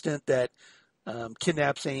assistant that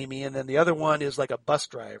kidnaps Amy, and then the other one is like a bus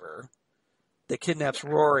driver that kidnaps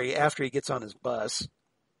Rory after he gets on his bus.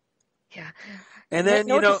 Yeah. And then,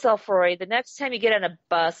 note to yourself, Rory, the next time you get on a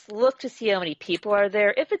bus, look to see how many people are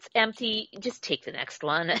there. If it's empty, just take the next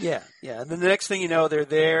one. Yeah. And then the next thing you know, they're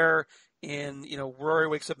there, and, Rory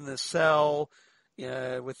wakes up in the cell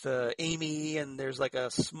with Amy, and there's like a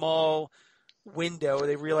small window.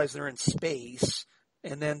 They realize they're in space.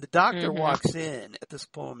 And then the doctor walks in at this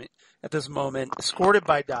moment, escorted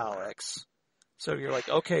by Daleks. So you're like,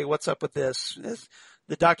 okay, what's up with this? Is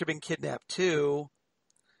the doctor been kidnapped too?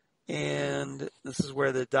 And this is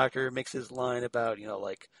where the doctor makes his line about,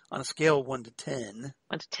 on a scale of 1 to 10.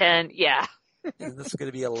 1 to 10, yeah. And this is going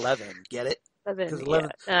to be 11. Get it? 11, 11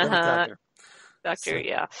 Doctor. Doctor,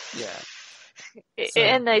 yeah. Yeah.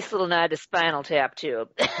 And nice little nod to Spinal Tap, too.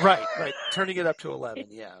 Right. Turning it up to 11,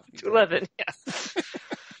 yeah. To 11, yeah.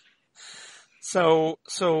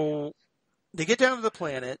 So they get down to the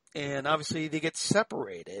planet, and obviously they get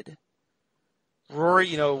separated.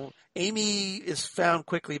 Rory, Amy is found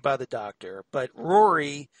quickly by the doctor, but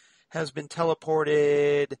Rory has been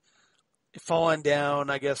teleported, fallen down,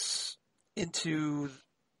 I guess, into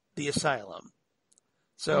the asylum.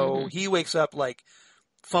 So he wakes up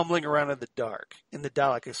fumbling around in the dark in the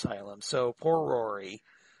Dalek asylum. So poor Rory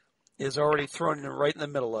is already thrown right in the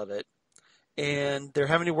middle of it. And they're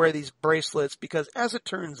having to wear these bracelets because, as it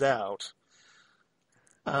turns out,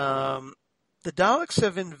 the Daleks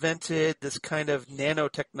have invented this kind of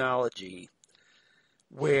nanotechnology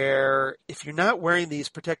where if you're not wearing these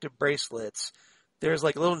protective bracelets, there's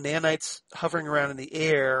little nanites hovering around in the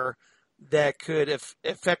air that could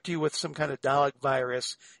affect you with some kind of Dalek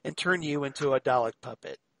virus and turn you into a Dalek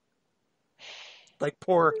puppet. Like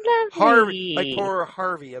poor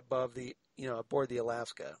Harvey aboard the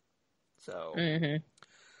Alaska.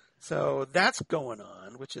 So that's going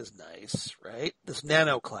on, which is nice, right? This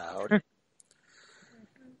nano cloud.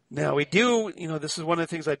 Now we do, this is one of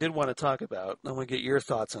the things I did want to talk about. I want to get your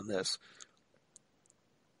thoughts on this.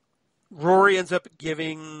 Rory ends up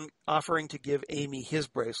offering to give Amy his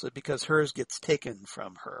bracelet because hers gets taken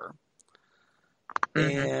from her.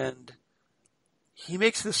 And he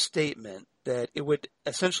makes this statement that it would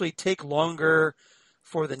essentially take longer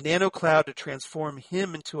for the nano cloud to transform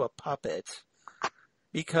him into a puppet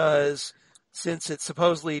because since it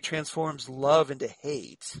supposedly transforms love into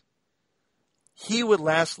hate, he would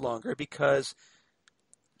last longer because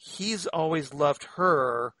he's always loved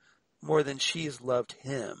her more than she's loved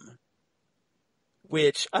him.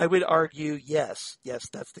 Which I would argue, yes,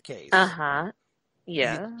 that's the case.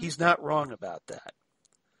 Yeah. He's not wrong about that.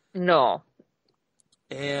 No.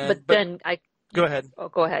 But then go ahead. Oh,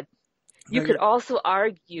 go ahead. You could also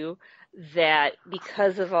argue that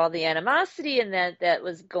because of all the animosity and that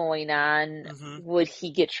was going on, would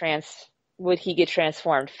he get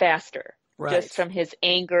transformed faster? Right. Just from his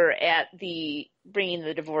anger at bringing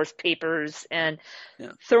the divorce papers and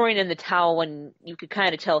throwing in the towel when you could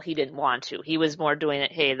kind of tell he didn't want to. He was more doing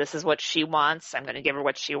it, hey, this is what she wants. I'm going to give her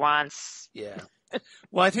what she wants. Yeah.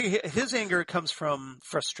 Well, I think his anger comes from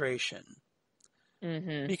frustration.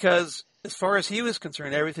 Because as far as he was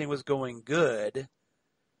concerned, everything was going good.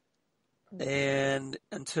 And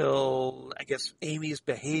until, I guess, Amy's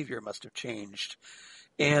behavior must have changed.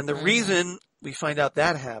 And the reason we find out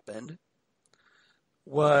that happened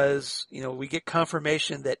was, we get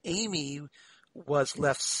confirmation that Amy was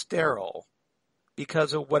left sterile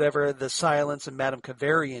because of whatever the Silence and Madame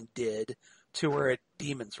Kavarian did to her at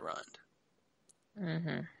Demon's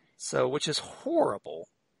Run. So, which is horrible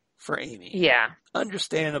for Amy. Yeah.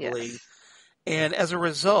 Understandably. Yes. And as a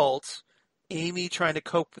result, Amy trying to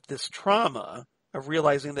cope with this trauma of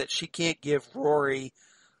realizing that she can't give Rory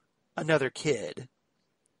another kid,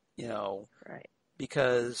 right?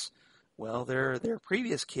 Because, well, their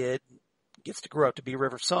previous kid gets to grow up to be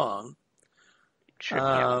River Song.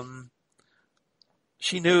 True.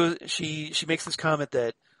 She knew she makes this comment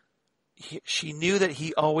that she knew that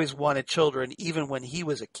he always wanted children, even when he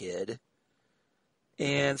was a kid.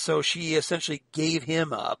 And so she essentially gave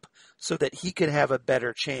him up so that he could have a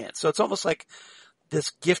better chance. So it's almost like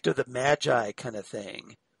this gift of the Magi kind of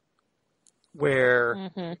thing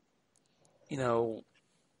where,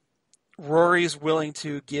 Rory's willing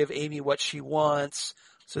to give Amy what she wants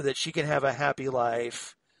so that she can have a happy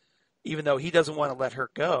life, even though he doesn't want to let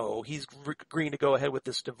her go. He's agreeing to go ahead with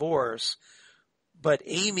this divorce. But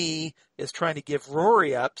Amy is trying to give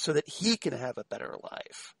Rory up so that he can have a better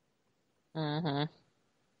life.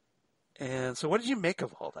 And so what did you make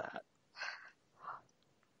of all that?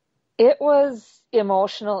 It was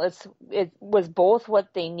emotional. It was both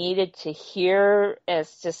what they needed to hear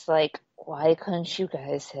as just like, why couldn't you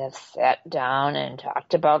guys have sat down and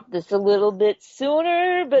talked about this a little bit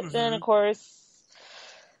sooner? But then, of course,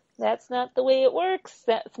 that's not the way it works.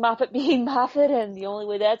 That's Moffat being Moffat, and the only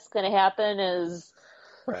way that's going to happen is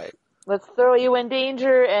let's throw you in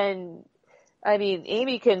danger. And I mean,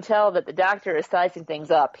 Amy can tell that the doctor is sizing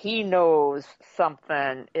things up. He knows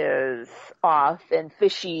something is off and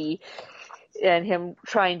fishy, and him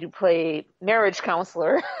trying to play marriage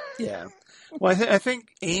counselor. Yeah. Well, I think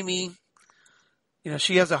Amy,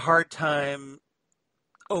 she has a hard time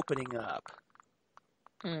opening up.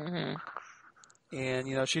 And,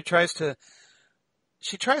 she tries to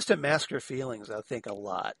mask her feelings, I think, a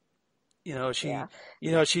lot.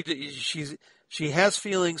 She has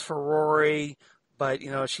feelings for Rory, but,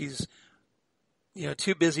 she's,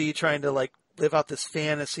 too busy trying to, live out this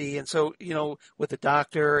fantasy. And so, with the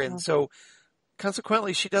doctor. And so,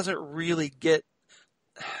 consequently, she doesn't really get,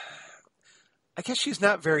 I guess she's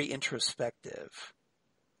not very introspective.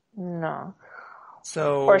 No.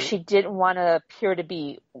 So, or she didn't want to appear to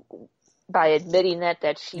be by admitting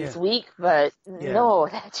that she's weak, but no,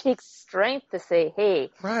 that takes strength to say, hey.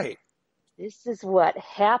 Right. This is what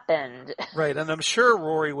happened. Right, and I'm sure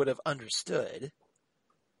Rory would have understood.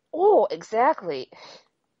 Oh, exactly.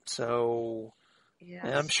 So,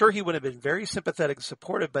 and I'm sure he would have been very sympathetic and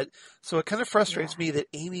supportive, but so it kind of frustrates me that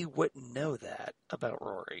Amy wouldn't know that about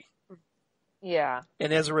Rory. Yeah.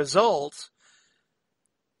 And as a result,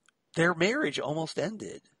 their marriage almost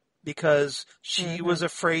ended because she was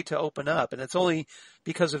afraid to open up. And it's only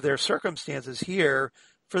because of their circumstances here,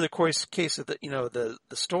 for the case of the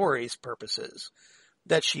story's purposes,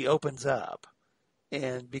 that she opens up.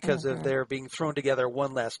 And because of their being thrown together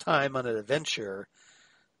one last time on an adventure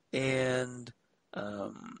and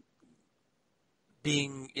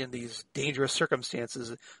being in these dangerous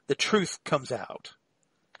circumstances, the truth comes out.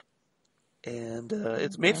 And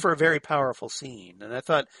it's made for a very powerful scene. And I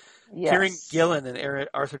thought Kieran Gillan and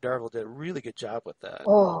Arthur Darvill did a really good job with that.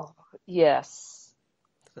 Oh, yes.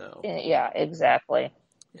 So yeah, exactly.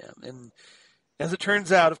 Yeah, and as it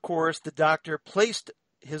turns out, of course, the doctor placed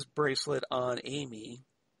his bracelet on Amy.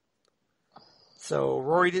 So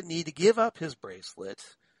Rory didn't need to give up his bracelet.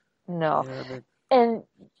 No. And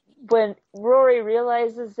when Rory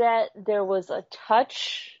realizes that, there was a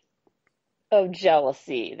touch of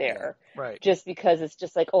jealousy there. Yeah, right. Just because it's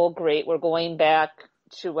just like, oh, great, we're going back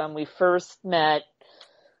to when we first met.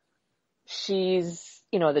 She's,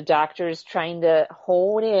 the doctor's trying to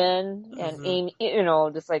hone in, and Amy,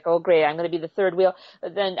 just like, oh, great, I'm going to be the third wheel.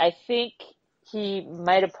 But then I think he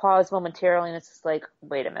might have paused momentarily, and it's just like,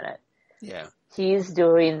 wait a minute. Yeah. He's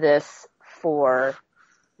doing this for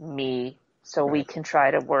me so we can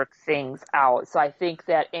try to work things out. So I think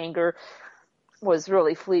that anger was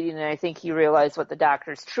really fleeting, and I think he realized what the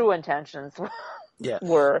Doctor's true intentions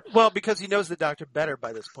were. Well, because he knows the Doctor better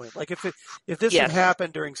by this point. Like if this had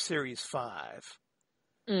happened during Series 5,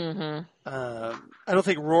 I don't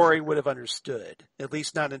think Rory would have understood, at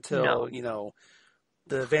least not until,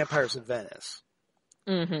 the Vampires of Venice,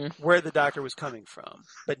 where the Doctor was coming from.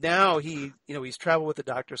 But now he's traveled with the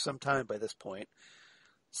Doctor some time by this point.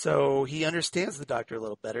 So he understands the Doctor a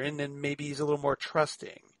little better, and then maybe he's a little more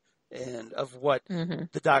trusting and of what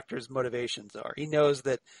the Doctor's motivations are. He knows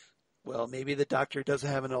that, well, maybe the Doctor doesn't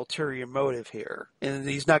have an ulterior motive here, and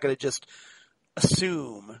he's not going to just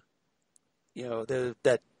assume,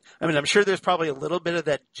 that. I mean, I'm sure there's probably a little bit of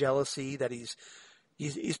that jealousy that he's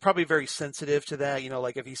probably very sensitive to that.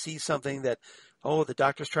 Like if he sees something that, the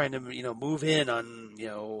Doctor's trying to, move in on,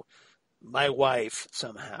 my wife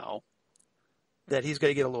somehow, that he's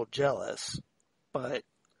going to get a little jealous. But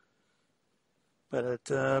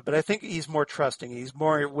I think he's more trusting. He's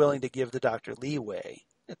more willing to give the Doctor leeway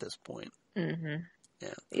at this point. Mm-hmm.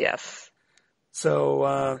 Yeah. Yes.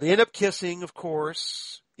 So they end up kissing, of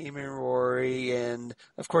course, Amy and Rory, and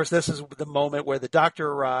of course this is the moment where the Doctor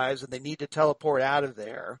arrives and they need to teleport out of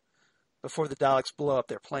there before the Daleks blow up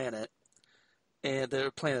their planet and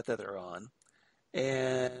the planet that they're on.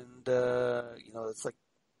 And it's like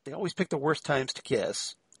they always pick the worst times to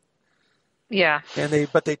kiss. Yeah.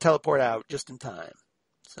 But they teleport out just in time.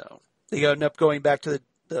 So they end up going back to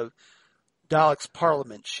the Daleks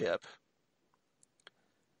Parliament ship.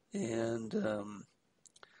 And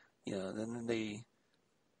then they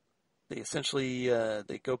essentially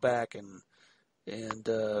they go back and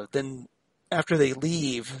then after they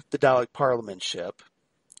leave the Dalek Parliament ship,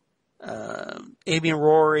 Amy and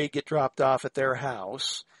Rory get dropped off at their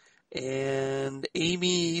house, and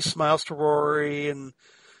Amy smiles to Rory and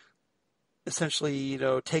essentially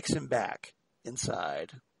takes him back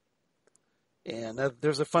inside. And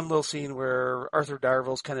there's a fun little scene where Arthur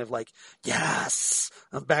Darvill's kind of like, yes,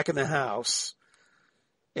 I'm back in the house.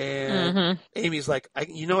 And Amy's like, I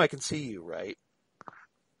can see you, right?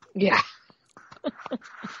 Yeah.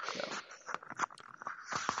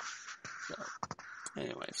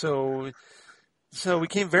 Anyway, so we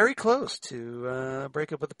came very close to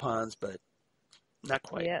break up with the Pawns, but not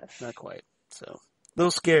quite. Yes. Not quite. So a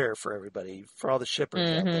little scare for everybody, for all the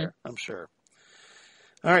shippers out there, I'm sure.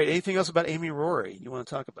 All right, anything else about Amy and Rory you want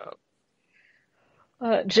to talk about?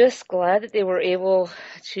 Just glad that they were able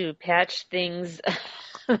to patch things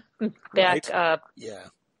back up. Yeah,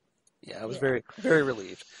 I was very, very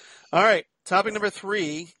relieved. All right, topic number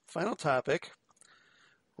 3, final topic.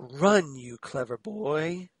 Run, you clever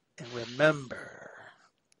boy, and remember.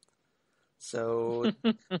 So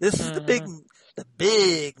this is the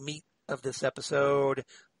big meat of this episode.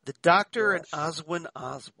 The Doctor and Oswin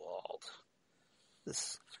Oswald.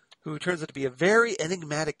 Who turns out to be a very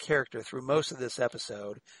enigmatic character through most of this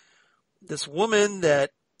episode. This woman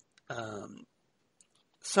that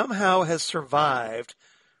somehow has survived,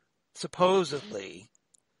 supposedly,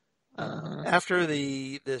 after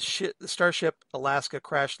the Starship Alaska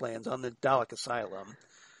crash lands on the Dalek Asylum.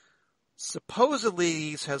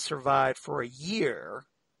 Supposedly has survived for a year,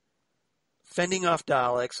 fending off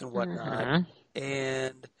Daleks and whatnot,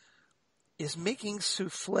 and is making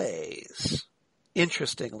souffles.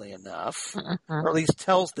 Interestingly enough, or at least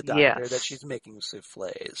tells the Doctor that she's making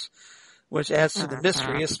souffles, which adds to the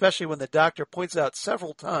mystery, especially when the Doctor points out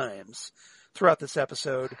several times throughout this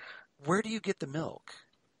episode, where do you get the milk?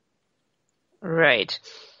 Right.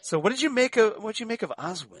 So what did you make of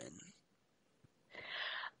Oswin?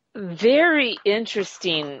 Very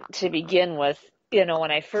interesting to begin with,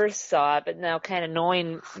 when I first saw it, but now kind of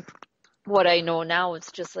knowing what I know now,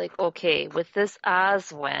 it's just like, okay, with this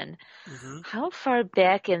Oswin, how far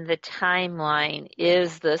back in the timeline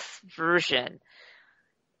is this version?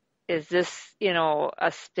 Is this,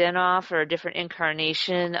 a spin-off or a different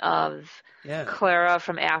incarnation of Clara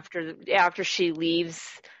from after she leaves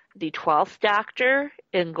the 12th Doctor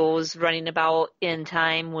and goes running about in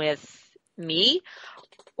time with me?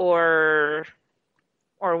 Or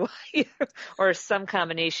some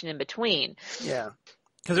combination in between? Yeah.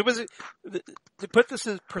 Because it was, to put this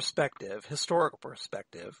in perspective, historical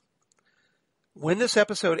perspective, when this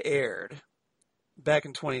episode aired back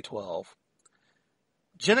in 2012,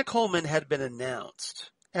 Jenna Coleman had been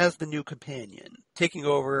announced as the new companion, taking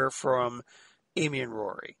over from Amy and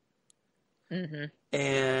Rory.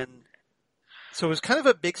 And so it was kind of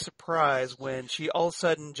a big surprise when all of a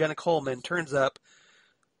sudden Jenna Coleman turns up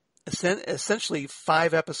essentially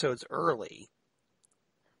 5 episodes early.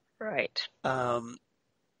 Right.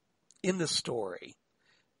 In the story.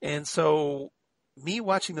 And so me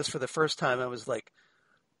watching this for the first time, I was like,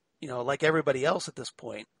 like everybody else at this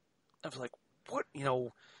point, I was like, what,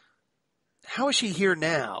 how is she here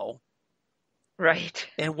now? Right.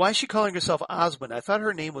 And why is she calling herself Oswin? I thought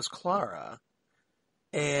her name was Clara,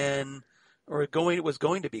 or it was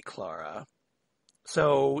going to be Clara.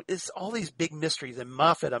 So it's all these big mysteries. And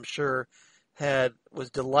Moffat, I'm sure, was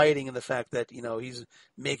delighting in the fact that, he's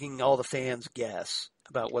making all the fans guess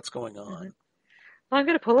about what's going on. Mm-hmm. Well, I'm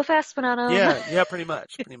going to pull a fast one on him. Yeah, pretty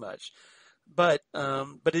much. But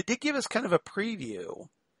it did give us kind of a preview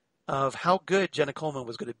of how good Jenna Coleman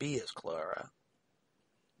was going to be as Clara.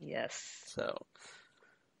 Yes. So,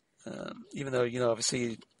 even though,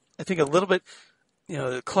 obviously, I think a little bit,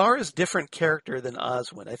 Clara's a different character than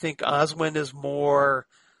Oswin. I think Oswin is more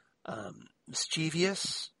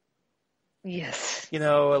mischievous. Yes. A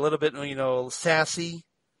little bit, sassy.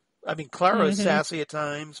 I mean, Clara is sassy at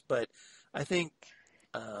times, but I think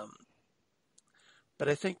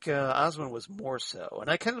Oswin was more so. And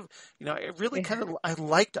I kind of, I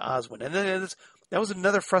liked Oswin. And then that was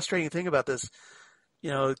another frustrating thing about this,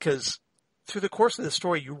 because through the course of the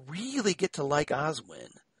story, you really get to like Oswin.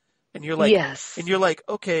 And you're like, yes. And you're like,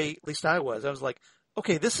 okay, at least I was like,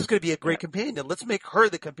 okay, this is going to be a great companion. Let's make her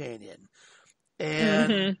the companion.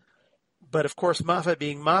 And, but of course, Moffat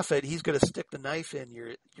being Moffat, he's going to stick the knife in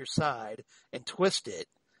your side and twist it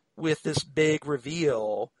with this big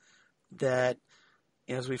reveal that,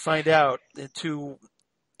 as we find out, to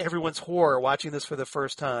everyone's horror watching this for the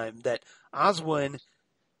first time, that Oswin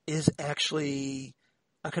is actually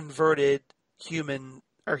a converted human,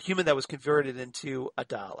 or human that was converted into a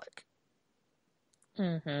Dalek,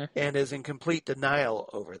 and is in complete denial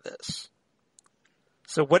over this.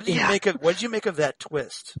 So, what did you make of that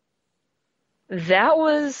twist? That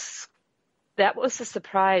was a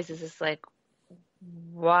surprise. It's just like,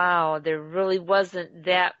 wow, there really wasn't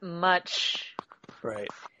that much. Right.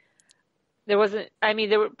 There wasn't,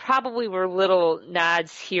 there probably were little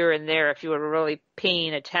nods here and there if you were really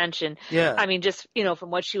paying attention. Yeah. Just,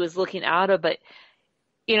 from what she was looking out of, but,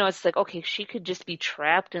 it's like, okay, she could just be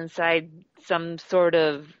trapped inside some sort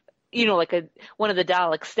of, like one of the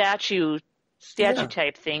Dalek statue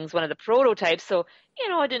type things, one of the prototypes. So,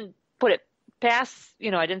 I didn't put it past,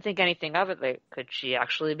 I didn't think anything of it. Like, could she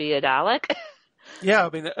actually be a Dalek? Yeah,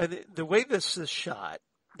 the way this is shot,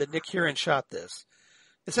 that Nick Huron shot this,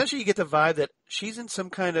 essentially you get the vibe that she's in some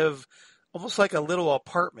kind of, almost like a little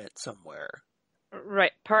apartment somewhere.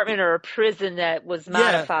 Right, apartment or a prison that was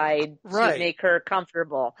modified to make her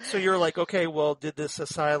comfortable. So you're like, okay, well, did this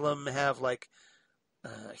asylum have like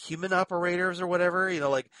human operators or whatever?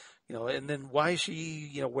 And then why is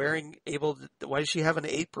she, why does she have an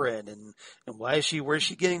apron, and where's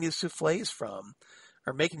she getting these souffles from,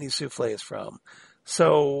 or making these souffles from?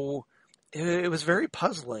 So it was very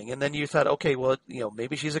puzzling. And then you thought, okay, well,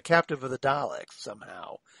 maybe she's a captive of the Daleks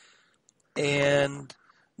somehow, and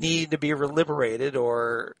need to be liberated,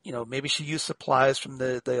 or, maybe she used supplies from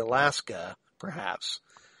the Alaska, perhaps,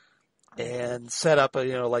 and set up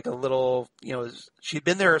like a little, she'd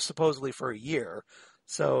been there supposedly for a year.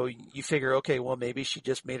 So you figure, okay, well, maybe she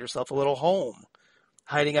just made herself a little home,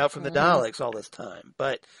 hiding out from the Daleks all this time.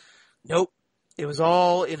 But nope, it was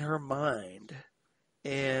all in her mind.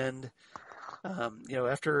 And,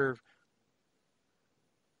 after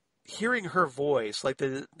hearing her voice, like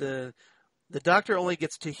the Doctor only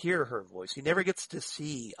gets to hear her voice. He never gets to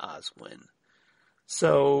see Oswin.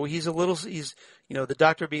 So the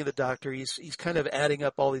Doctor being the Doctor, he's kind of adding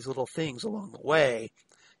up all these little things along the way,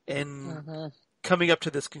 and coming up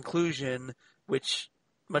to this conclusion, which,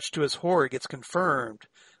 much to his horror, gets confirmed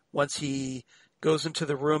once he goes into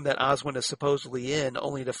the room that Oswin is supposedly in,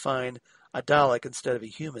 only to find a Dalek instead of a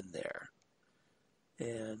human there.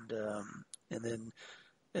 And then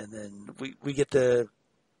we get the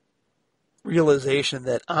realization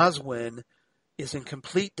that Oswin is in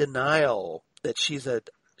complete denial that she's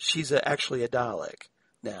actually a Dalek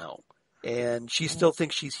now, and she still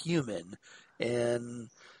thinks she's human, and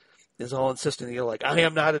is all insistent. Like, I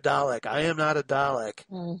am not a Dalek. I am not a Dalek.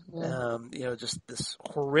 Just this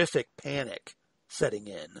horrific panic setting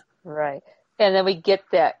in. Right. And then we get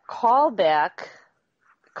that callback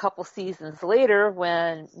a couple seasons later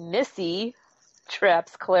when Missy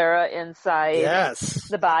traps Clara inside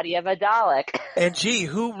the body of a Dalek. And gee,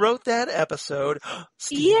 who wrote that episode?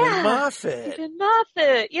 Stephen Moffat. Stephen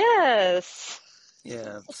Moffat, yes.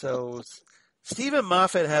 Yeah, so Stephen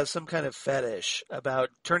Moffat has some kind of fetish about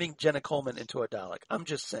turning Jenna Coleman into a Dalek. I'm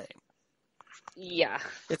just saying. Yeah.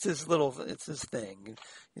 It's his thing.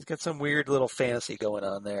 He's got some weird little fantasy going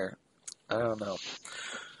on there. I don't know.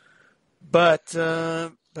 But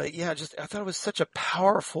but yeah, I thought it was such a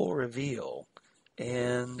powerful reveal,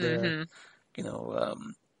 and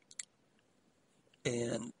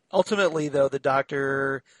and ultimately, though, the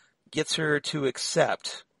Doctor gets her to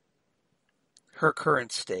accept her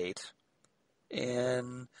current state,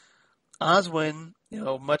 and Oswin,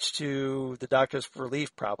 much to the Doctor's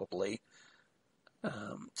relief, probably,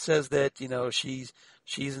 says that she's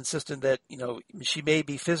insistent that she may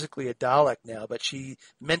be physically a Dalek now, but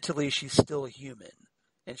mentally she's still human,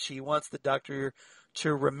 and she wants the Doctor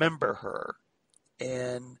to remember her,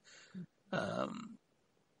 and the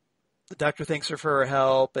Doctor thanks her for her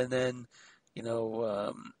help, and then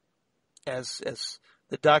as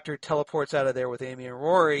the Doctor teleports out of there with Amy and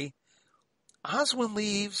Rory, Oswin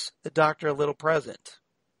leaves the Doctor a little present,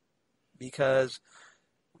 because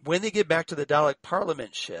when they get back to the Dalek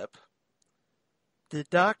Parliament ship, the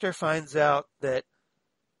Doctor finds out that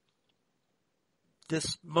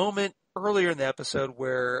this moment earlier in the episode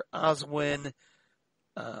where Oswin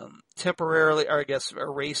temporarily, or I guess,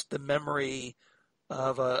 erased the memory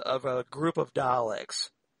of a group of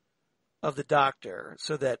Daleks of the Doctor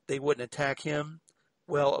so that they wouldn't attack him.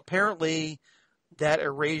 Well, apparently that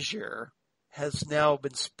erasure has now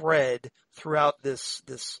been spread throughout this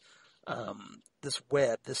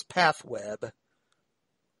web, this path web,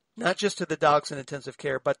 not just to the Daleks in intensive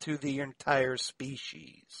care, but to the entire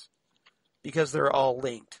species, because they're all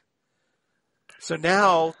linked. So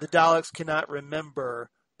now the Daleks cannot remember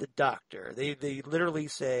the Doctor. They literally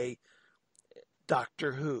say,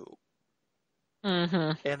 Doctor Who.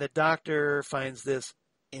 Mm-hmm. And the Doctor finds this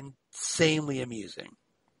insanely amusing.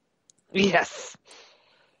 Yes.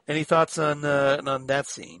 Any thoughts on that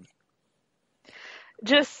scene?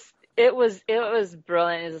 Just it was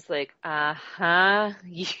brilliant. It's like,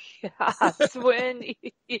 yes, when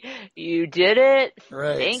you did it.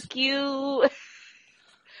 Right. Thank you.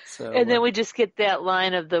 So, and then we just get that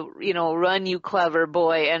line of the run, you clever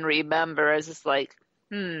boy, and remember. It's just like,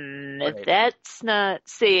 right. If that's not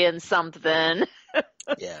saying something.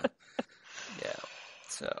 Yeah.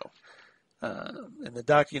 So, and the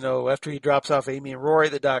Doctor, after he drops off Amy and Rory,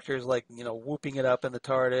 the Doctor's like, whooping it up in the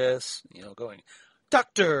TARDIS, going,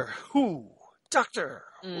 Doctor Who, Doctor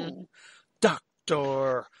Who,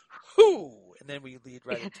 Doctor Who, and then we lead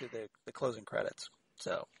right into the closing credits.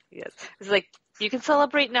 So yes, it's like, you can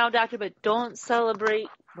celebrate now, Doctor, but don't celebrate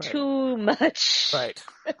too much. Right.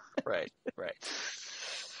 All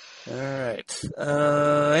right.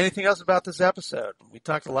 Anything else about this episode? We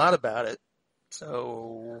talked a lot about it.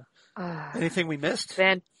 So, anything we missed?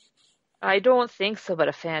 I don't think so, but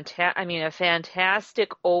a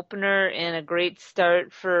fantastic opener and a great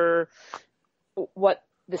start for what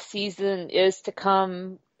the season is to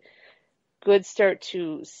come. Good start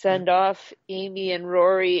to send off Amy and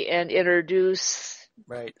Rory and introduce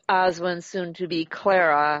Oswin, soon to be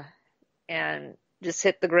Clara, and just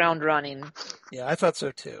hit the ground running. Yeah, I thought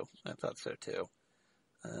so too.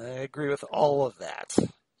 I agree with all of that.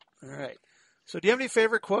 All right. So do you have any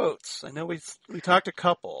favorite quotes? I know we talked a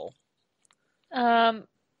couple. Kind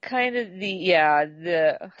of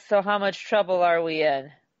so how much trouble are we in?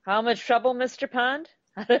 How much trouble, Mr. Pond?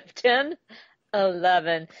 Out of 10?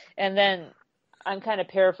 11. And then I'm kind of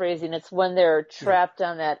paraphrasing. It's when they're trapped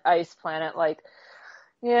on that ice planet, like,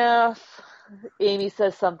 Amy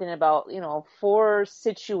says something about, 4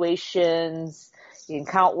 situations. You can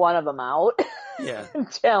count one of them out. Yeah.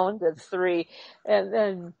 Down to 3.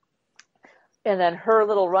 And then her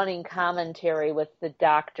little running commentary with the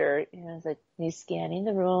Doctor, it's like, he's scanning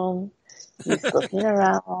the room, he's looking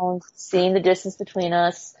around, seeing the distance between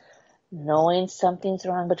us, knowing something's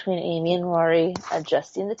wrong between Amy and Rory,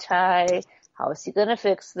 adjusting the tie. How is he going to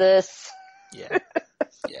fix this? Yeah.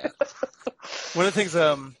 One of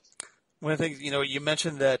the things, you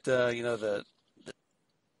mentioned that, the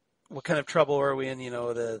what kind of trouble are we in?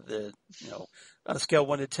 On a scale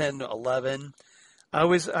 1 to 10, 11. I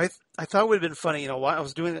thought it would have been funny. I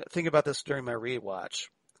was thinking about this during my rewatch.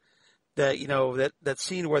 That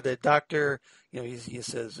scene where the Doctor, he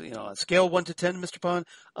says, on a scale 1 to 10, Mr. Pond,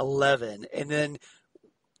 11, and then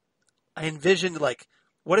I envisioned, like,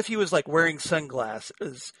 what if he was like wearing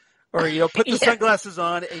sunglasses, or put the sunglasses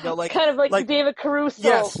on, and, kind of like David Caruso.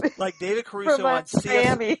 Yes, like David Caruso on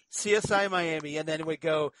Miami. CSI Miami, and then it would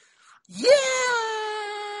go,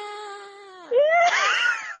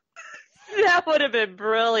 That would have been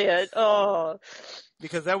brilliant. Oh,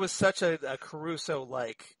 because that was such a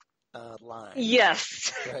Caruso-like line.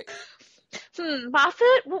 Yes. Right.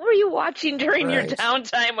 Moffat, what were you watching during your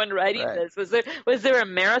downtime when writing this? Was there a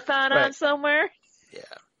marathon on somewhere? Yeah.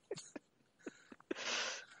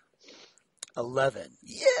 11.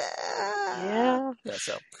 Yeah. Yeah. Yeah.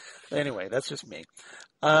 So, anyway, that's just me.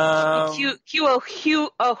 Cue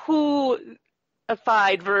a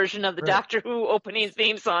Who-ified version of the Doctor Who opening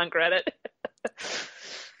theme song credit.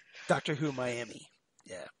 Doctor Who Miami.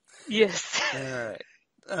 Yeah. Yes. All right.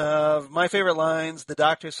 My favorite lines, the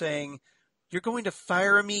Doctor saying, "You're going to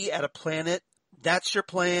fire me at a planet? That's your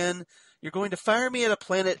plan? You're going to fire me at a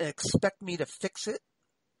planet and expect me to fix it?"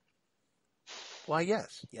 Why,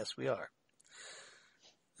 yes. Yes, we are.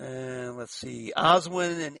 And let's see.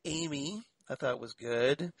 Oswin and Amy, I thought was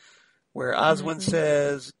good. Where Oswin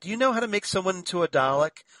says, "Do you know how to make someone into a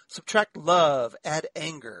Dalek? Subtract love, add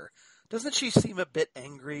anger. Doesn't she seem a bit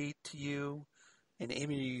angry to you?" And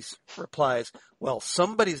Amy replies, "Well,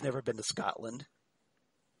 somebody's never been to Scotland."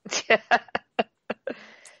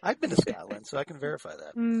 I've been to Scotland, so I can verify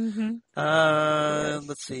that. Yes.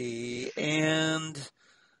 Let's see. And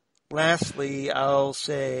lastly, I'll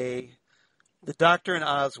say the Doctor and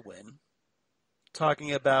Oswin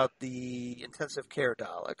talking about the intensive care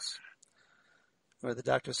Daleks, where the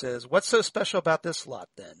Doctor says, "What's so special about this lot,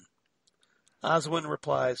 then?" Oswin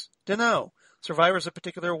replies, "Dunno. Survivors of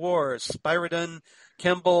particular wars. Spyridon,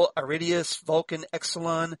 Kemble, Aridius, Vulcan,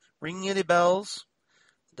 Exelon. Ringing any bells?"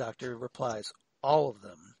 The Doctor replies, "All of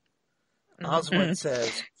them." Oswin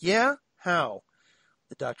says, "Yeah? How?"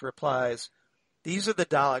 The Doctor replies, "These are the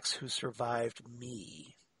Daleks who survived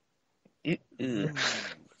me."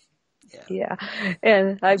 Yeah.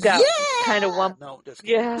 And I've got kind of one. No, just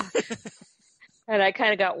kidding. Yeah. And I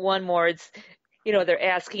kind of got one more. It's, they're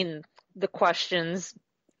asking the questions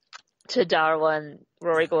to Darla, and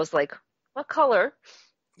Rory goes like, "What color?"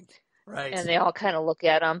 Right. And they all kind of look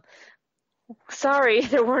at him. Sorry,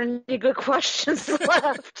 there weren't any good questions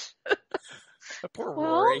left. Poor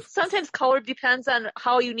Rory. Well, sometimes color depends on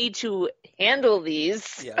how you need to handle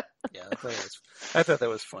these. Yeah. I thought that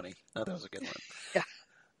was funny. I thought that was a good one. Yeah.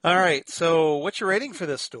 All right. So, what's your rating for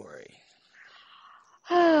this story?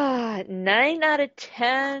 9 out of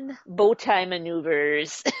 10 bow tie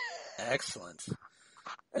maneuvers. Excellent.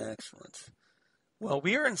 Well,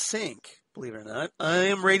 we are in sync, believe it or not. I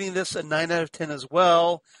am rating this a 9 out of 10 as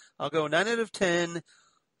well. I'll go 9 out of 10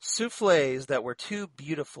 souffles that were too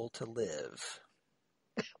beautiful to live.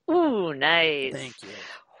 Ooh, nice. Thank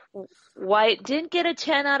you. Why it didn't get a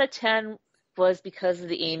 10 out of 10 was because of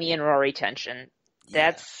the Amy and Rory tension.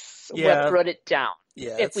 That's what brought it down.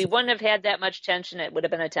 Yeah, if we wouldn't have had that much tension, it would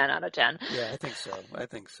have been a 10 out of 10. Yeah, I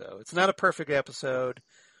think so. It's not a perfect episode,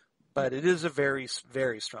 but it is a very,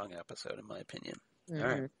 very strong episode, in my opinion. All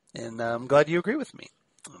right. And I'm glad you agree with me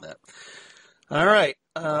on that. All right.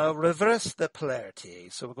 Reverse the polarity.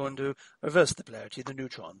 So we're going to reverse the polarity, the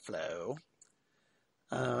neutron flow.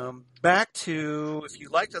 Back to, if you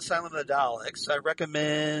liked Asylum of the Daleks, I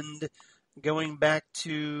recommend going back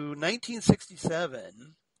to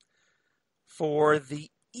 1967 for The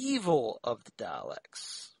Evil of the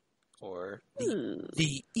Daleks, or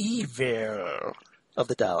the Evil of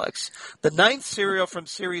the Daleks. The 9th serial from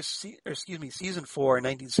season 4 in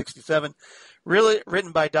 1967, really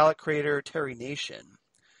written by Dalek creator Terry Nation.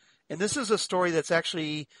 And this is a story that's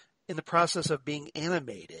actually in the process of being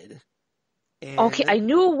animated. And okay, I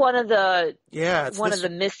knew one of the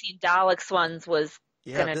missing Daleks ones was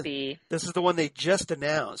going to be. This is the one they just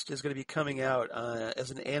announced is going to be coming out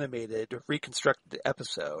as an animated, reconstructed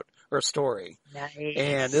episode or story. Nice.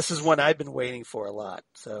 And this is one I've been waiting for a lot.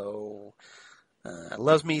 So it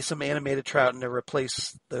loves me some animated Troughton to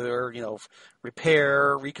replace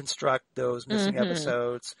repair, reconstruct those missing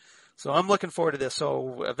episodes. So I'm looking forward to this.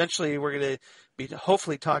 So eventually we're going to be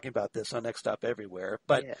hopefully talking about this on Next Stop Everywhere.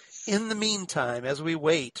 But in the meantime, as we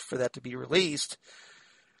wait for that to be released,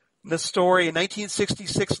 the story in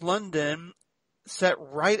 1966 London, set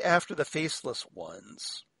right after the Faceless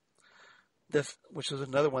Ones, which was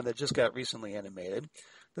another one that just got recently animated.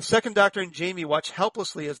 The Second Doctor and Jamie watch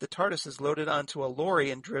helplessly as the TARDIS is loaded onto a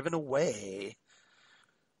lorry and driven away.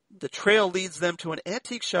 The trail leads them to an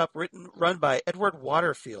antique shop run by Edward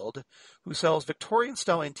Waterfield, who sells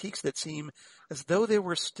Victorian-style antiques that seem as though they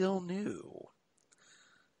were still new.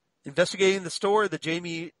 Investigating the store,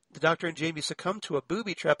 the Doctor and Jamie succumb to a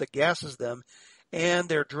booby trap that gasses them, and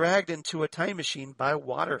they're dragged into a time machine by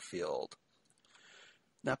Waterfield.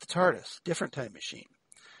 Not the TARDIS, different time machine.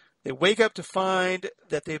 They wake up to find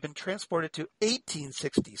that they've been transported to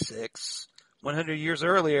 1866, 100 years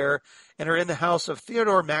earlier, and are in the house of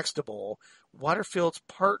Theodore Maxtable, Waterfield's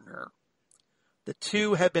partner. The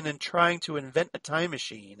two have been trying to invent a time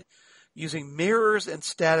machine using mirrors and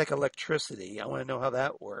static electricity. I want to know how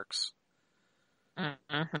that works. Because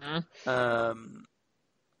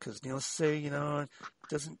needless to say, it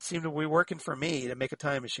doesn't seem to be working for me to make a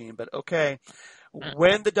time machine, but okay.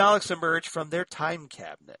 When the Daleks emerge from their time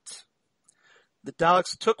cabinet, the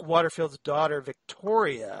Daleks took Waterfield's daughter,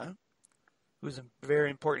 Victoria, who's a very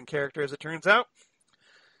important character as it turns out,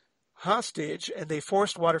 hostage, and they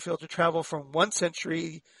forced Waterfield to travel from one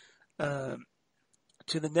century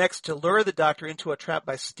to the next to lure the Doctor into a trap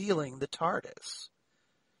by stealing the TARDIS.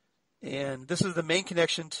 And this is the main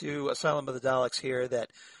connection to Asylum of the Daleks here, that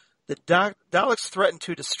the Daleks threaten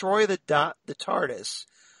to destroy the TARDIS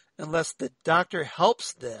unless the Doctor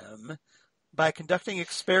helps them by conducting an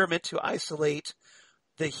experiment to isolate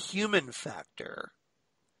the human factor,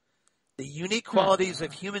 the unique qualities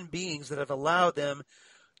of human beings that have allowed them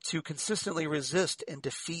to consistently resist and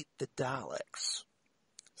defeat the Daleks.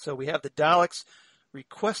 So we have the Daleks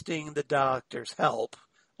requesting the Doctor's help,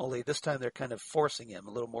 only this time they're kind of forcing him,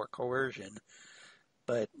 a little more coercion.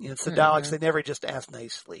 But it's the Daleks, they never just ask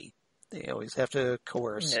nicely. They always have to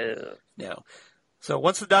coerce. No. So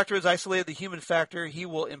once the Doctor has isolated the human factor, he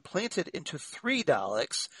will implant it into 3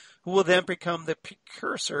 Daleks, who will then become the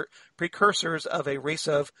precursors of a race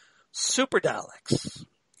of super Daleks,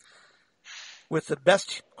 with the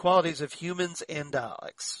best qualities of humans and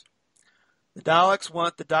Daleks. The Daleks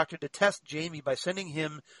want the Doctor to test Jamie by sending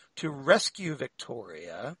him to rescue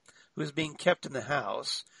Victoria, who is being kept in the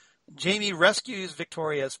house. Jamie rescues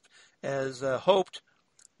Victoria as hoped,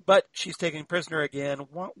 but she's taken prisoner again,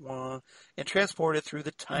 and transported through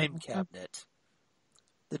the time cabinet.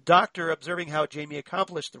 The Doctor, observing how Jamie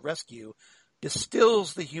accomplished the rescue,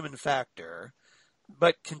 distills the human factor,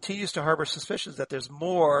 but continues to harbor suspicions that there's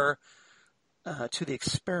more to the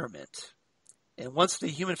experiment. And once the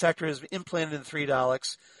human factor is implanted in the 3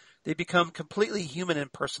 Daleks, they become completely human in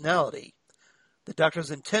personality. The Doctor's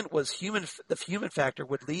intent was the human factor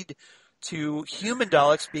would lead to human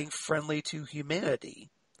Daleks being friendly to humanity.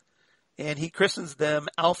 And he christens them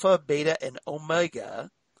Alpha, Beta, and Omega.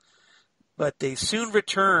 But they soon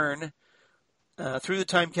return through the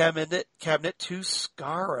time cabinet to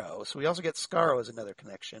Skaro. So we also get Skaro as another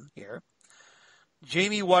connection here.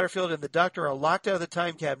 Jamie, Waterfield, and the Doctor are locked out of the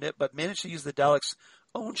time cabinet, but manage to use the Daleks'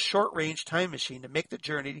 own short-range time machine to make the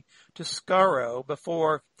journey to Skaro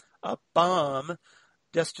before a bomb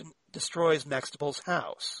destroys Maxtible's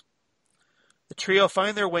house. The trio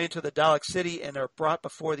find their way into the Dalek city and are brought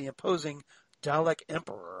before the imposing Dalek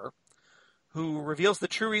Emperor, who reveals the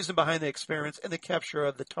true reason behind the experiments and the capture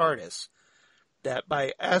of the TARDIS, that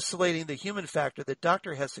by isolating the human factor, the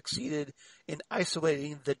Doctor has succeeded in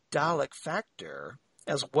isolating the Dalek factor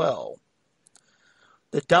as well.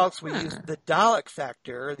 The Daleks will use the Dalek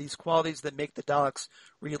factor, these qualities that make the Daleks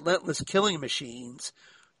relentless killing machines,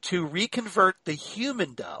 to reconvert the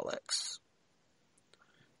human Daleks.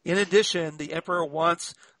 In addition, the Emperor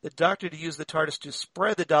wants the Doctor to use the TARDIS to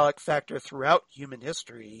spread the Dalek factor throughout human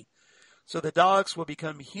history, so the Daleks will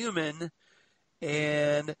become human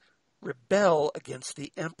and rebel against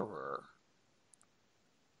the Emperor.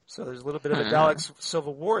 So there's a little bit of a Daleks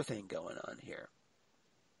Civil War thing going on here.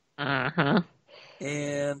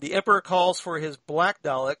 And the Emperor calls for his Black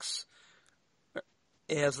Daleks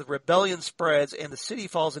as the rebellion spreads and the city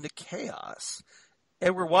falls into chaos.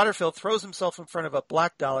 Edward Waterfield throws himself in front of a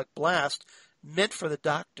Black Dalek blast meant for the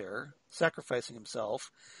Doctor, sacrificing himself.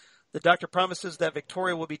 The Doctor promises that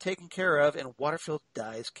Victoria will be taken care of, and Waterfield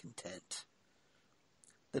dies content.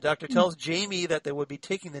 The Doctor tells Jamie that they would be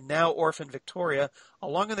taking the now orphaned Victoria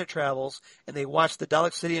along on their travels, and they watch the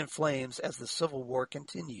Dalek City in flames as the Civil War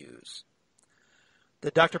continues. The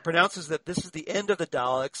Doctor pronounces that this is the end of the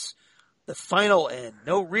Daleks, the final end.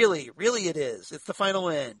 No, really it is. It's the final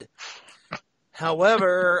end.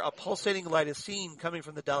 However, a pulsating light is seen coming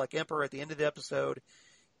from the Dalek Emperor at the end of the episode,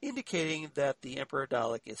 indicating that the Emperor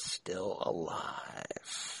Dalek is still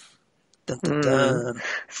alive. Dun, dun, dun.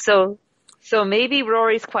 So maybe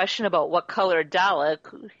Rory's question about what color Dalek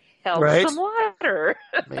helps some water.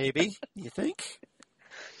 Maybe. You think?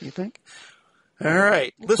 All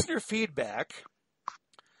right. Listener feedback.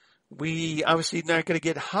 We obviously not going to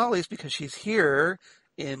get Holly's because she's here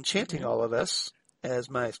enchanting all of us as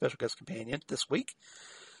my special guest companion this week.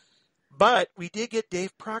 But we did get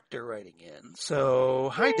Dave Proctor writing in. So,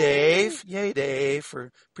 hi, Dave. Yay, Dave.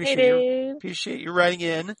 Appreciate you writing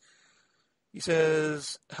in. He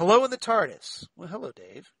says, hello in the TARDIS. Well, hello,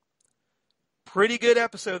 Dave. Pretty good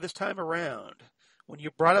episode this time around. When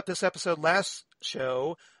you brought up this episode last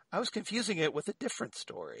show, I was confusing it with a different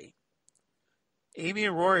story. Amy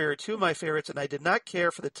and Rory are 2 of my favorites, and I did not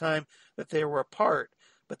care for the time that they were apart,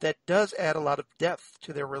 but that does add a lot of depth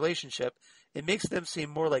to their relationship. It makes them seem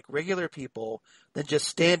more like regular people than just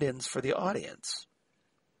stand-ins for the audience.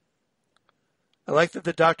 I like that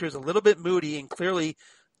the Doctor is a little bit moody and clearly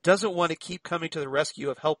doesn't want to keep coming to the rescue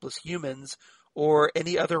of helpless humans or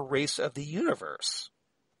any other race of the universe.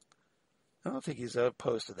 I don't think he's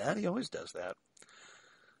opposed to that. He always does that.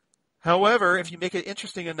 However, if you make an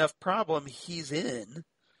interesting enough problem, he's in.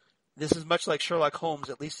 This is much like Sherlock Holmes,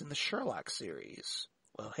 at least in the Sherlock series.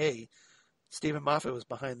 Well, hey, Stephen Moffat was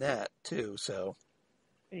behind that, too, so.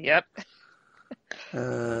 Yep.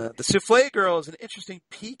 The Soufflé Girl is an interesting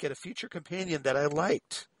peek at a future companion that I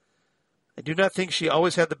liked. I do not think she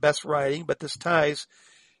always had the best writing, but this ties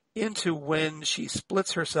into when she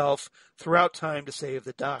splits herself throughout time to save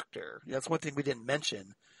the Doctor. That's one thing we didn't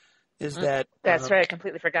mention, is that... That's right, I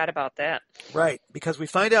completely forgot about that. Right, because we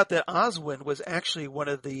find out that Oswin was actually one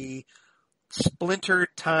of the splintered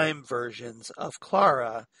time versions of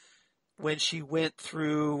Clara when she went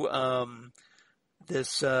through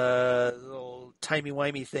this little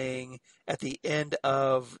timey-wimey thing at the end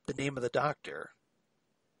of The Name of the Doctor.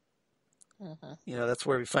 You know, that's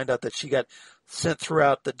where we find out that she got sent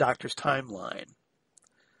throughout the Doctor's timeline.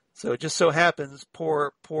 So it just so happens,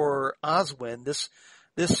 poor Oswin, this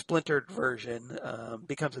splintered version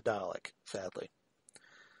becomes a Dalek, sadly.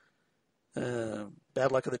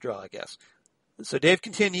 Bad luck of the draw, I guess. So Dave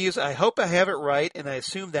continues, I hope I have it right, and I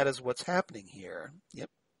assume that is what's happening here. Yep,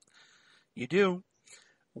 you do.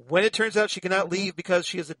 When it turns out she cannot leave because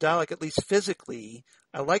she is a Dalek, at least physically,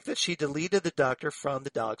 I like that she deleted the Doctor from the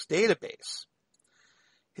Daleks database.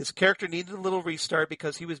 His character needed a little restart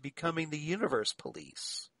because he was becoming the universe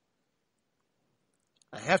police.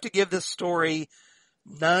 I have to give this story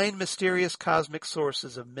 9 mysterious cosmic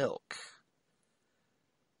sources of milk.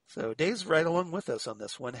 So Dave's right along with us on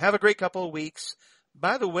this one. Have a great couple of weeks.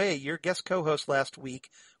 By the way, your guest co-host last week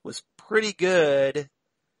was pretty good.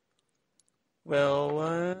 Well,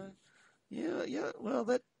 well,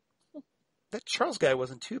 that Charles guy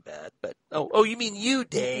wasn't too bad, but oh, you mean you,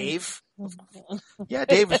 Dave? Yeah,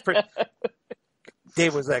 Dave was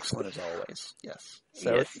excellent as always. Yes,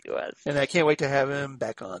 so yes, he was, and I can't wait to have him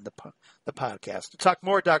back on the podcast to talk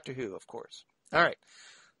more Doctor Who, of course. All right,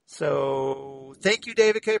 so thank you,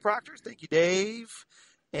 David K. Proctor. Thank you, Dave.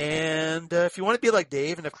 And if you want to be like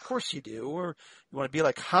Dave, and of course you do, or you want to be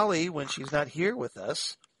like Holly when she's not here with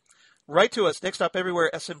us, write to us, Next Stop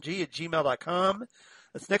Everywhere, smg@gmail.com.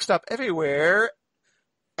 That's Next Stop Everywhere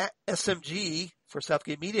at SMG for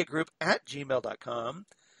Southgate Media Group at gmail.com.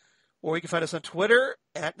 Or you can find us on Twitter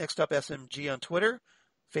at Next Stop SMG on Twitter.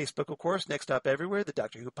 Facebook, of course, Next Stop Everywhere, the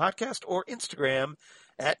Doctor Who podcast, or Instagram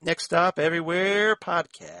at Next Stop Everywhere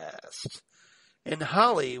podcast. And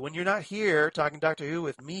Holly, when you're not here talking Doctor Who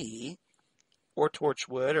with me or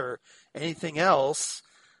Torchwood or anything else,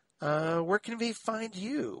 where can we find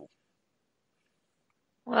you?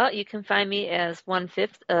 Well, you can find me as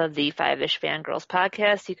 1/5 of the Five-ish Fangirls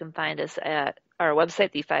podcast. You can find us at our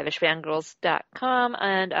website, thefivishfangirls.com,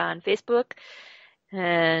 and on Facebook.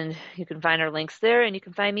 And you can find our links there. And you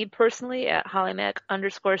can find me personally at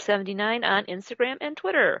HollyMac_79 on Instagram and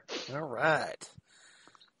Twitter. All right.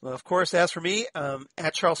 Well, of course, as for me,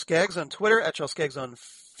 at Charles Skaggs on Twitter, at Charles Skaggs on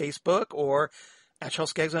Facebook, or at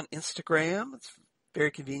Charles Skaggs on Instagram. It's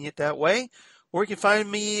very convenient that way. Or you can find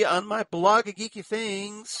me on my blog of Geeky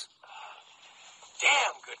Things.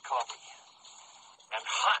 Damn good coffee. And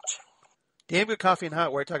hot. Damn Good Coffee and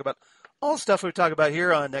Hot, where I talk about all the stuff we talk about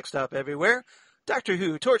here on Next Stop Everywhere. Doctor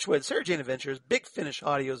Who, Torchwood, Sarah Jane Adventures, Big Finish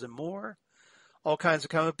audios, and more. All kinds of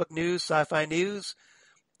comic book news, sci-fi news,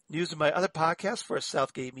 news of my other podcasts for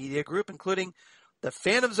Southgate Media Group, including the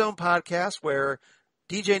Phantom Zone podcast, where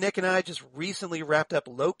DJ Nick and I just recently wrapped up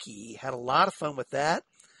Loki. Had a lot of fun with that.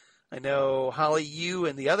 I know, Holly, you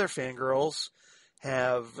and the other fangirls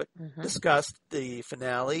have discussed the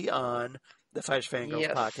finale on the Five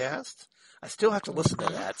Fangirls podcast. I still have to listen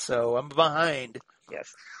to that, so I'm behind.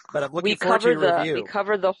 Yes. But I'm looking forward to your review. We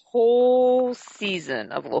covered the whole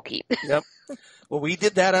season of Loki. Yep. Well, we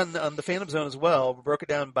did that on the Phantom Zone as well. We broke it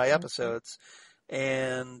down by episodes,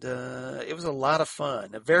 and it was a lot of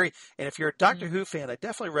fun. And if you're a Doctor Who fan, I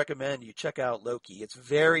definitely recommend you check out Loki. It's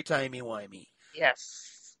very timey-wimey. Yes.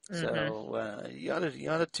 So you ought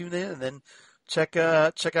to tune in and then check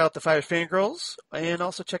out the Five Fangirls and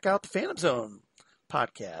also check out the Phantom Zone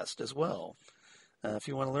podcast as well if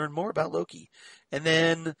you want to learn more about Loki. And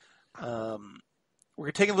then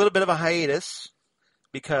we're taking a little bit of a hiatus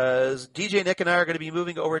because DJ Nick and I are going to be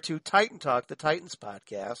moving over to Titan Talk, the Titans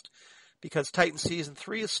podcast, because Titan Season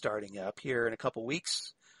 3 is starting up here in a couple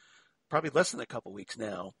weeks, probably less than a couple weeks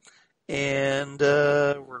now. And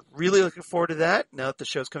we're really looking forward to that now that the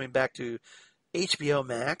show's coming back to HBO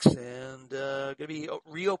Max and going to be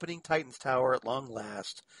reopening Titans Tower at long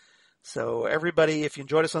last. So everybody, if you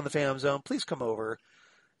enjoyed us on the Phantom Zone, please come over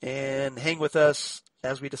and hang with us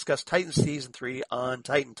as we discuss Titans Season 3 on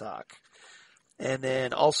Titan Talk. And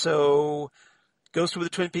then also Ghost of the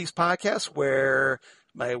Twin Peaks podcast, where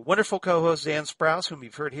my wonderful co-host Zan Sprouse, whom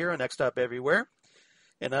you've heard here on Next Stop Everywhere,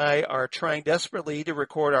 and I are trying desperately to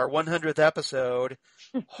record our 100th episode,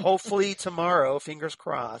 hopefully tomorrow, fingers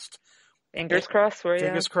crossed. Fingers crossed for you.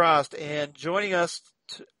 Fingers crossed. And joining us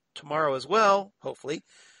tomorrow as well, hopefully,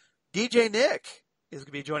 DJ Nick is going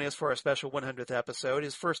to be joining us for our special 100th episode,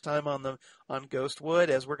 his first time on Ghostwood,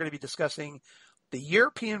 as we're going to be discussing the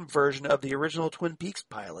European version of the original Twin Peaks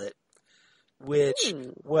pilot, which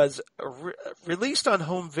was released on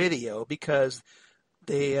home video because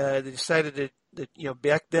they decided that,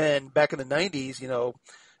 back in the 90s,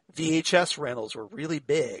 VHS rentals were really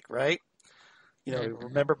big, right?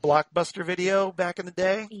 Remember Blockbuster Video back in the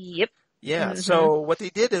day? Yep. Yeah. So what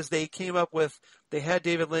they did is they had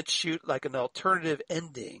David Lynch shoot like an alternative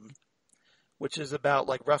ending, which is about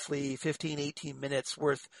like roughly 15, 18 minutes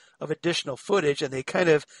worth of additional footage. And they kind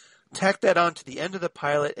of tacked that on to the end of the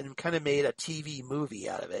pilot and kind of made a TV movie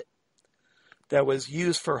out of it that was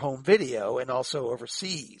used for home video and also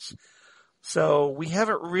overseas. So we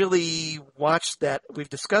haven't really watched that. We've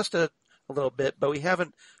discussed it a little bit, but we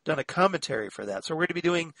haven't done a commentary for that. So we're going to be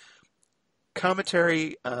doing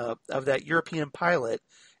commentary of that European pilot,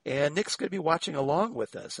 and Nick's going to be watching along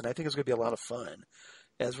with us, and I think it's going to be a lot of fun,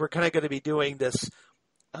 as we're kind of going to be doing this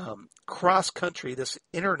cross-country, this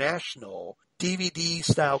international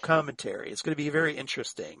DVD-style commentary. It's going to be very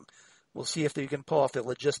interesting. We'll see if we can pull off the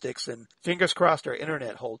logistics, and fingers crossed our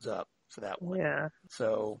internet holds up for that one. Yeah.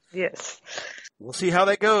 So yes, we'll see how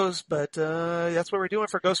that goes, but that's what we're doing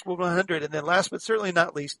for Ghostwood 100. And then last but certainly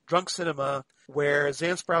not least, Drunk Cinema, where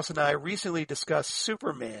Zan Sprouse and I recently discussed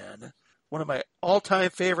Superman, one of my all-time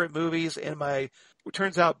favorite movies, and it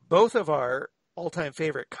turns out both of our all-time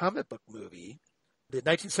favorite comic book movie, the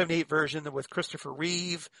 1978 version with Christopher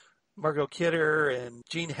Reeve, Margot Kidder, and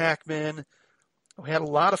Gene Hackman. We had a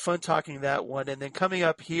lot of fun talking that one. And then coming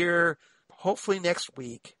up here, hopefully next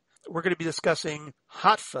week, we're going to be discussing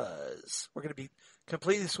Hot Fuzz. We're going to be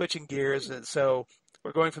completely switching gears. And so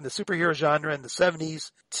we're going from the superhero genre in the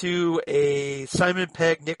 70s to a Simon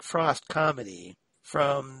Pegg, Nick Frost comedy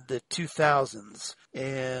from the 2000s.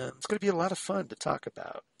 And it's going to be a lot of fun to talk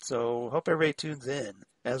about. So hope everybody tunes in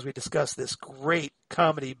as we discuss this great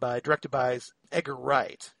comedy directed by Edgar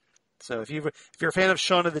Wright. So if you're a fan of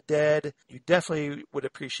Shaun of the Dead, you definitely would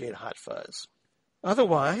appreciate Hot Fuzz.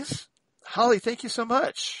 Otherwise, Holly, thank you so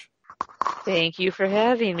much. Thank you for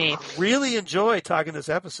having me. Really enjoyed talking this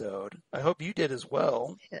episode. I hope you did as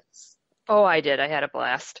well. Yes. Oh, I did. I had a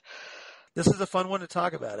blast. This is a fun one to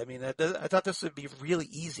talk about. I mean, I thought this would be really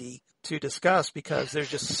easy to discuss because there's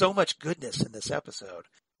just so much goodness in this episode.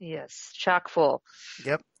 Yes, chock full.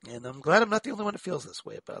 Yep, and I'm glad I'm not the only one that feels this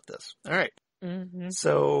way about this. All right. Mm-hmm.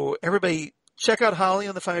 So everybody check out Holly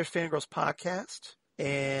on the Five Fangirls podcast.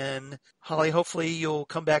 And Holly, hopefully you'll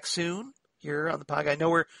come back soon here on the podcast. I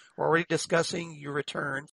know we're already discussing your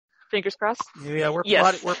return. Fingers crossed. Yeah,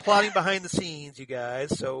 we're plotting behind the scenes, you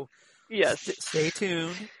guys. So yes, stay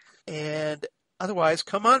tuned. And otherwise,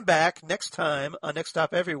 come on back next time on Next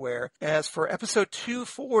Stop Everywhere. As for episode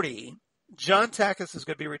 240, John Takis is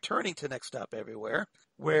going to be returning to Next Stop Everywhere,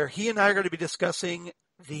 where he and I are going to be discussing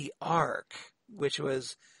The Ark, which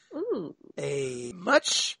was a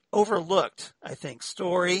much overlooked, I think,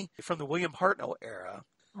 story from the William Hartnell era.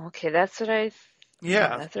 Okay, that's what I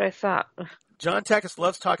thought. John Takis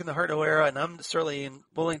loves talking the Hartnell era, and I'm certainly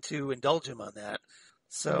willing to indulge him on that.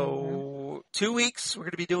 So 2 weeks, we're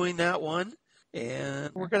going to be doing that one,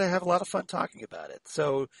 and we're going to have a lot of fun talking about it.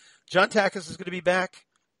 So John Takis is going to be back,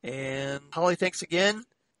 and Holly, thanks again.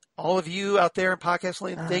 All of you out there in podcast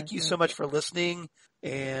land, thank you so much for listening.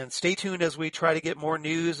 And stay tuned as we try to get more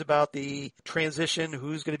news about the transition,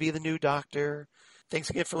 who's going to be the new Doctor. Thanks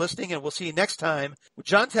again for listening, and we'll see you next time with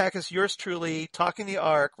John Takis, yours truly, talking the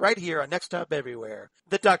Ark, right here on Next Stop Everywhere,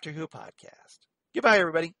 the Doctor Who podcast. Goodbye,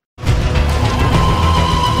 everybody.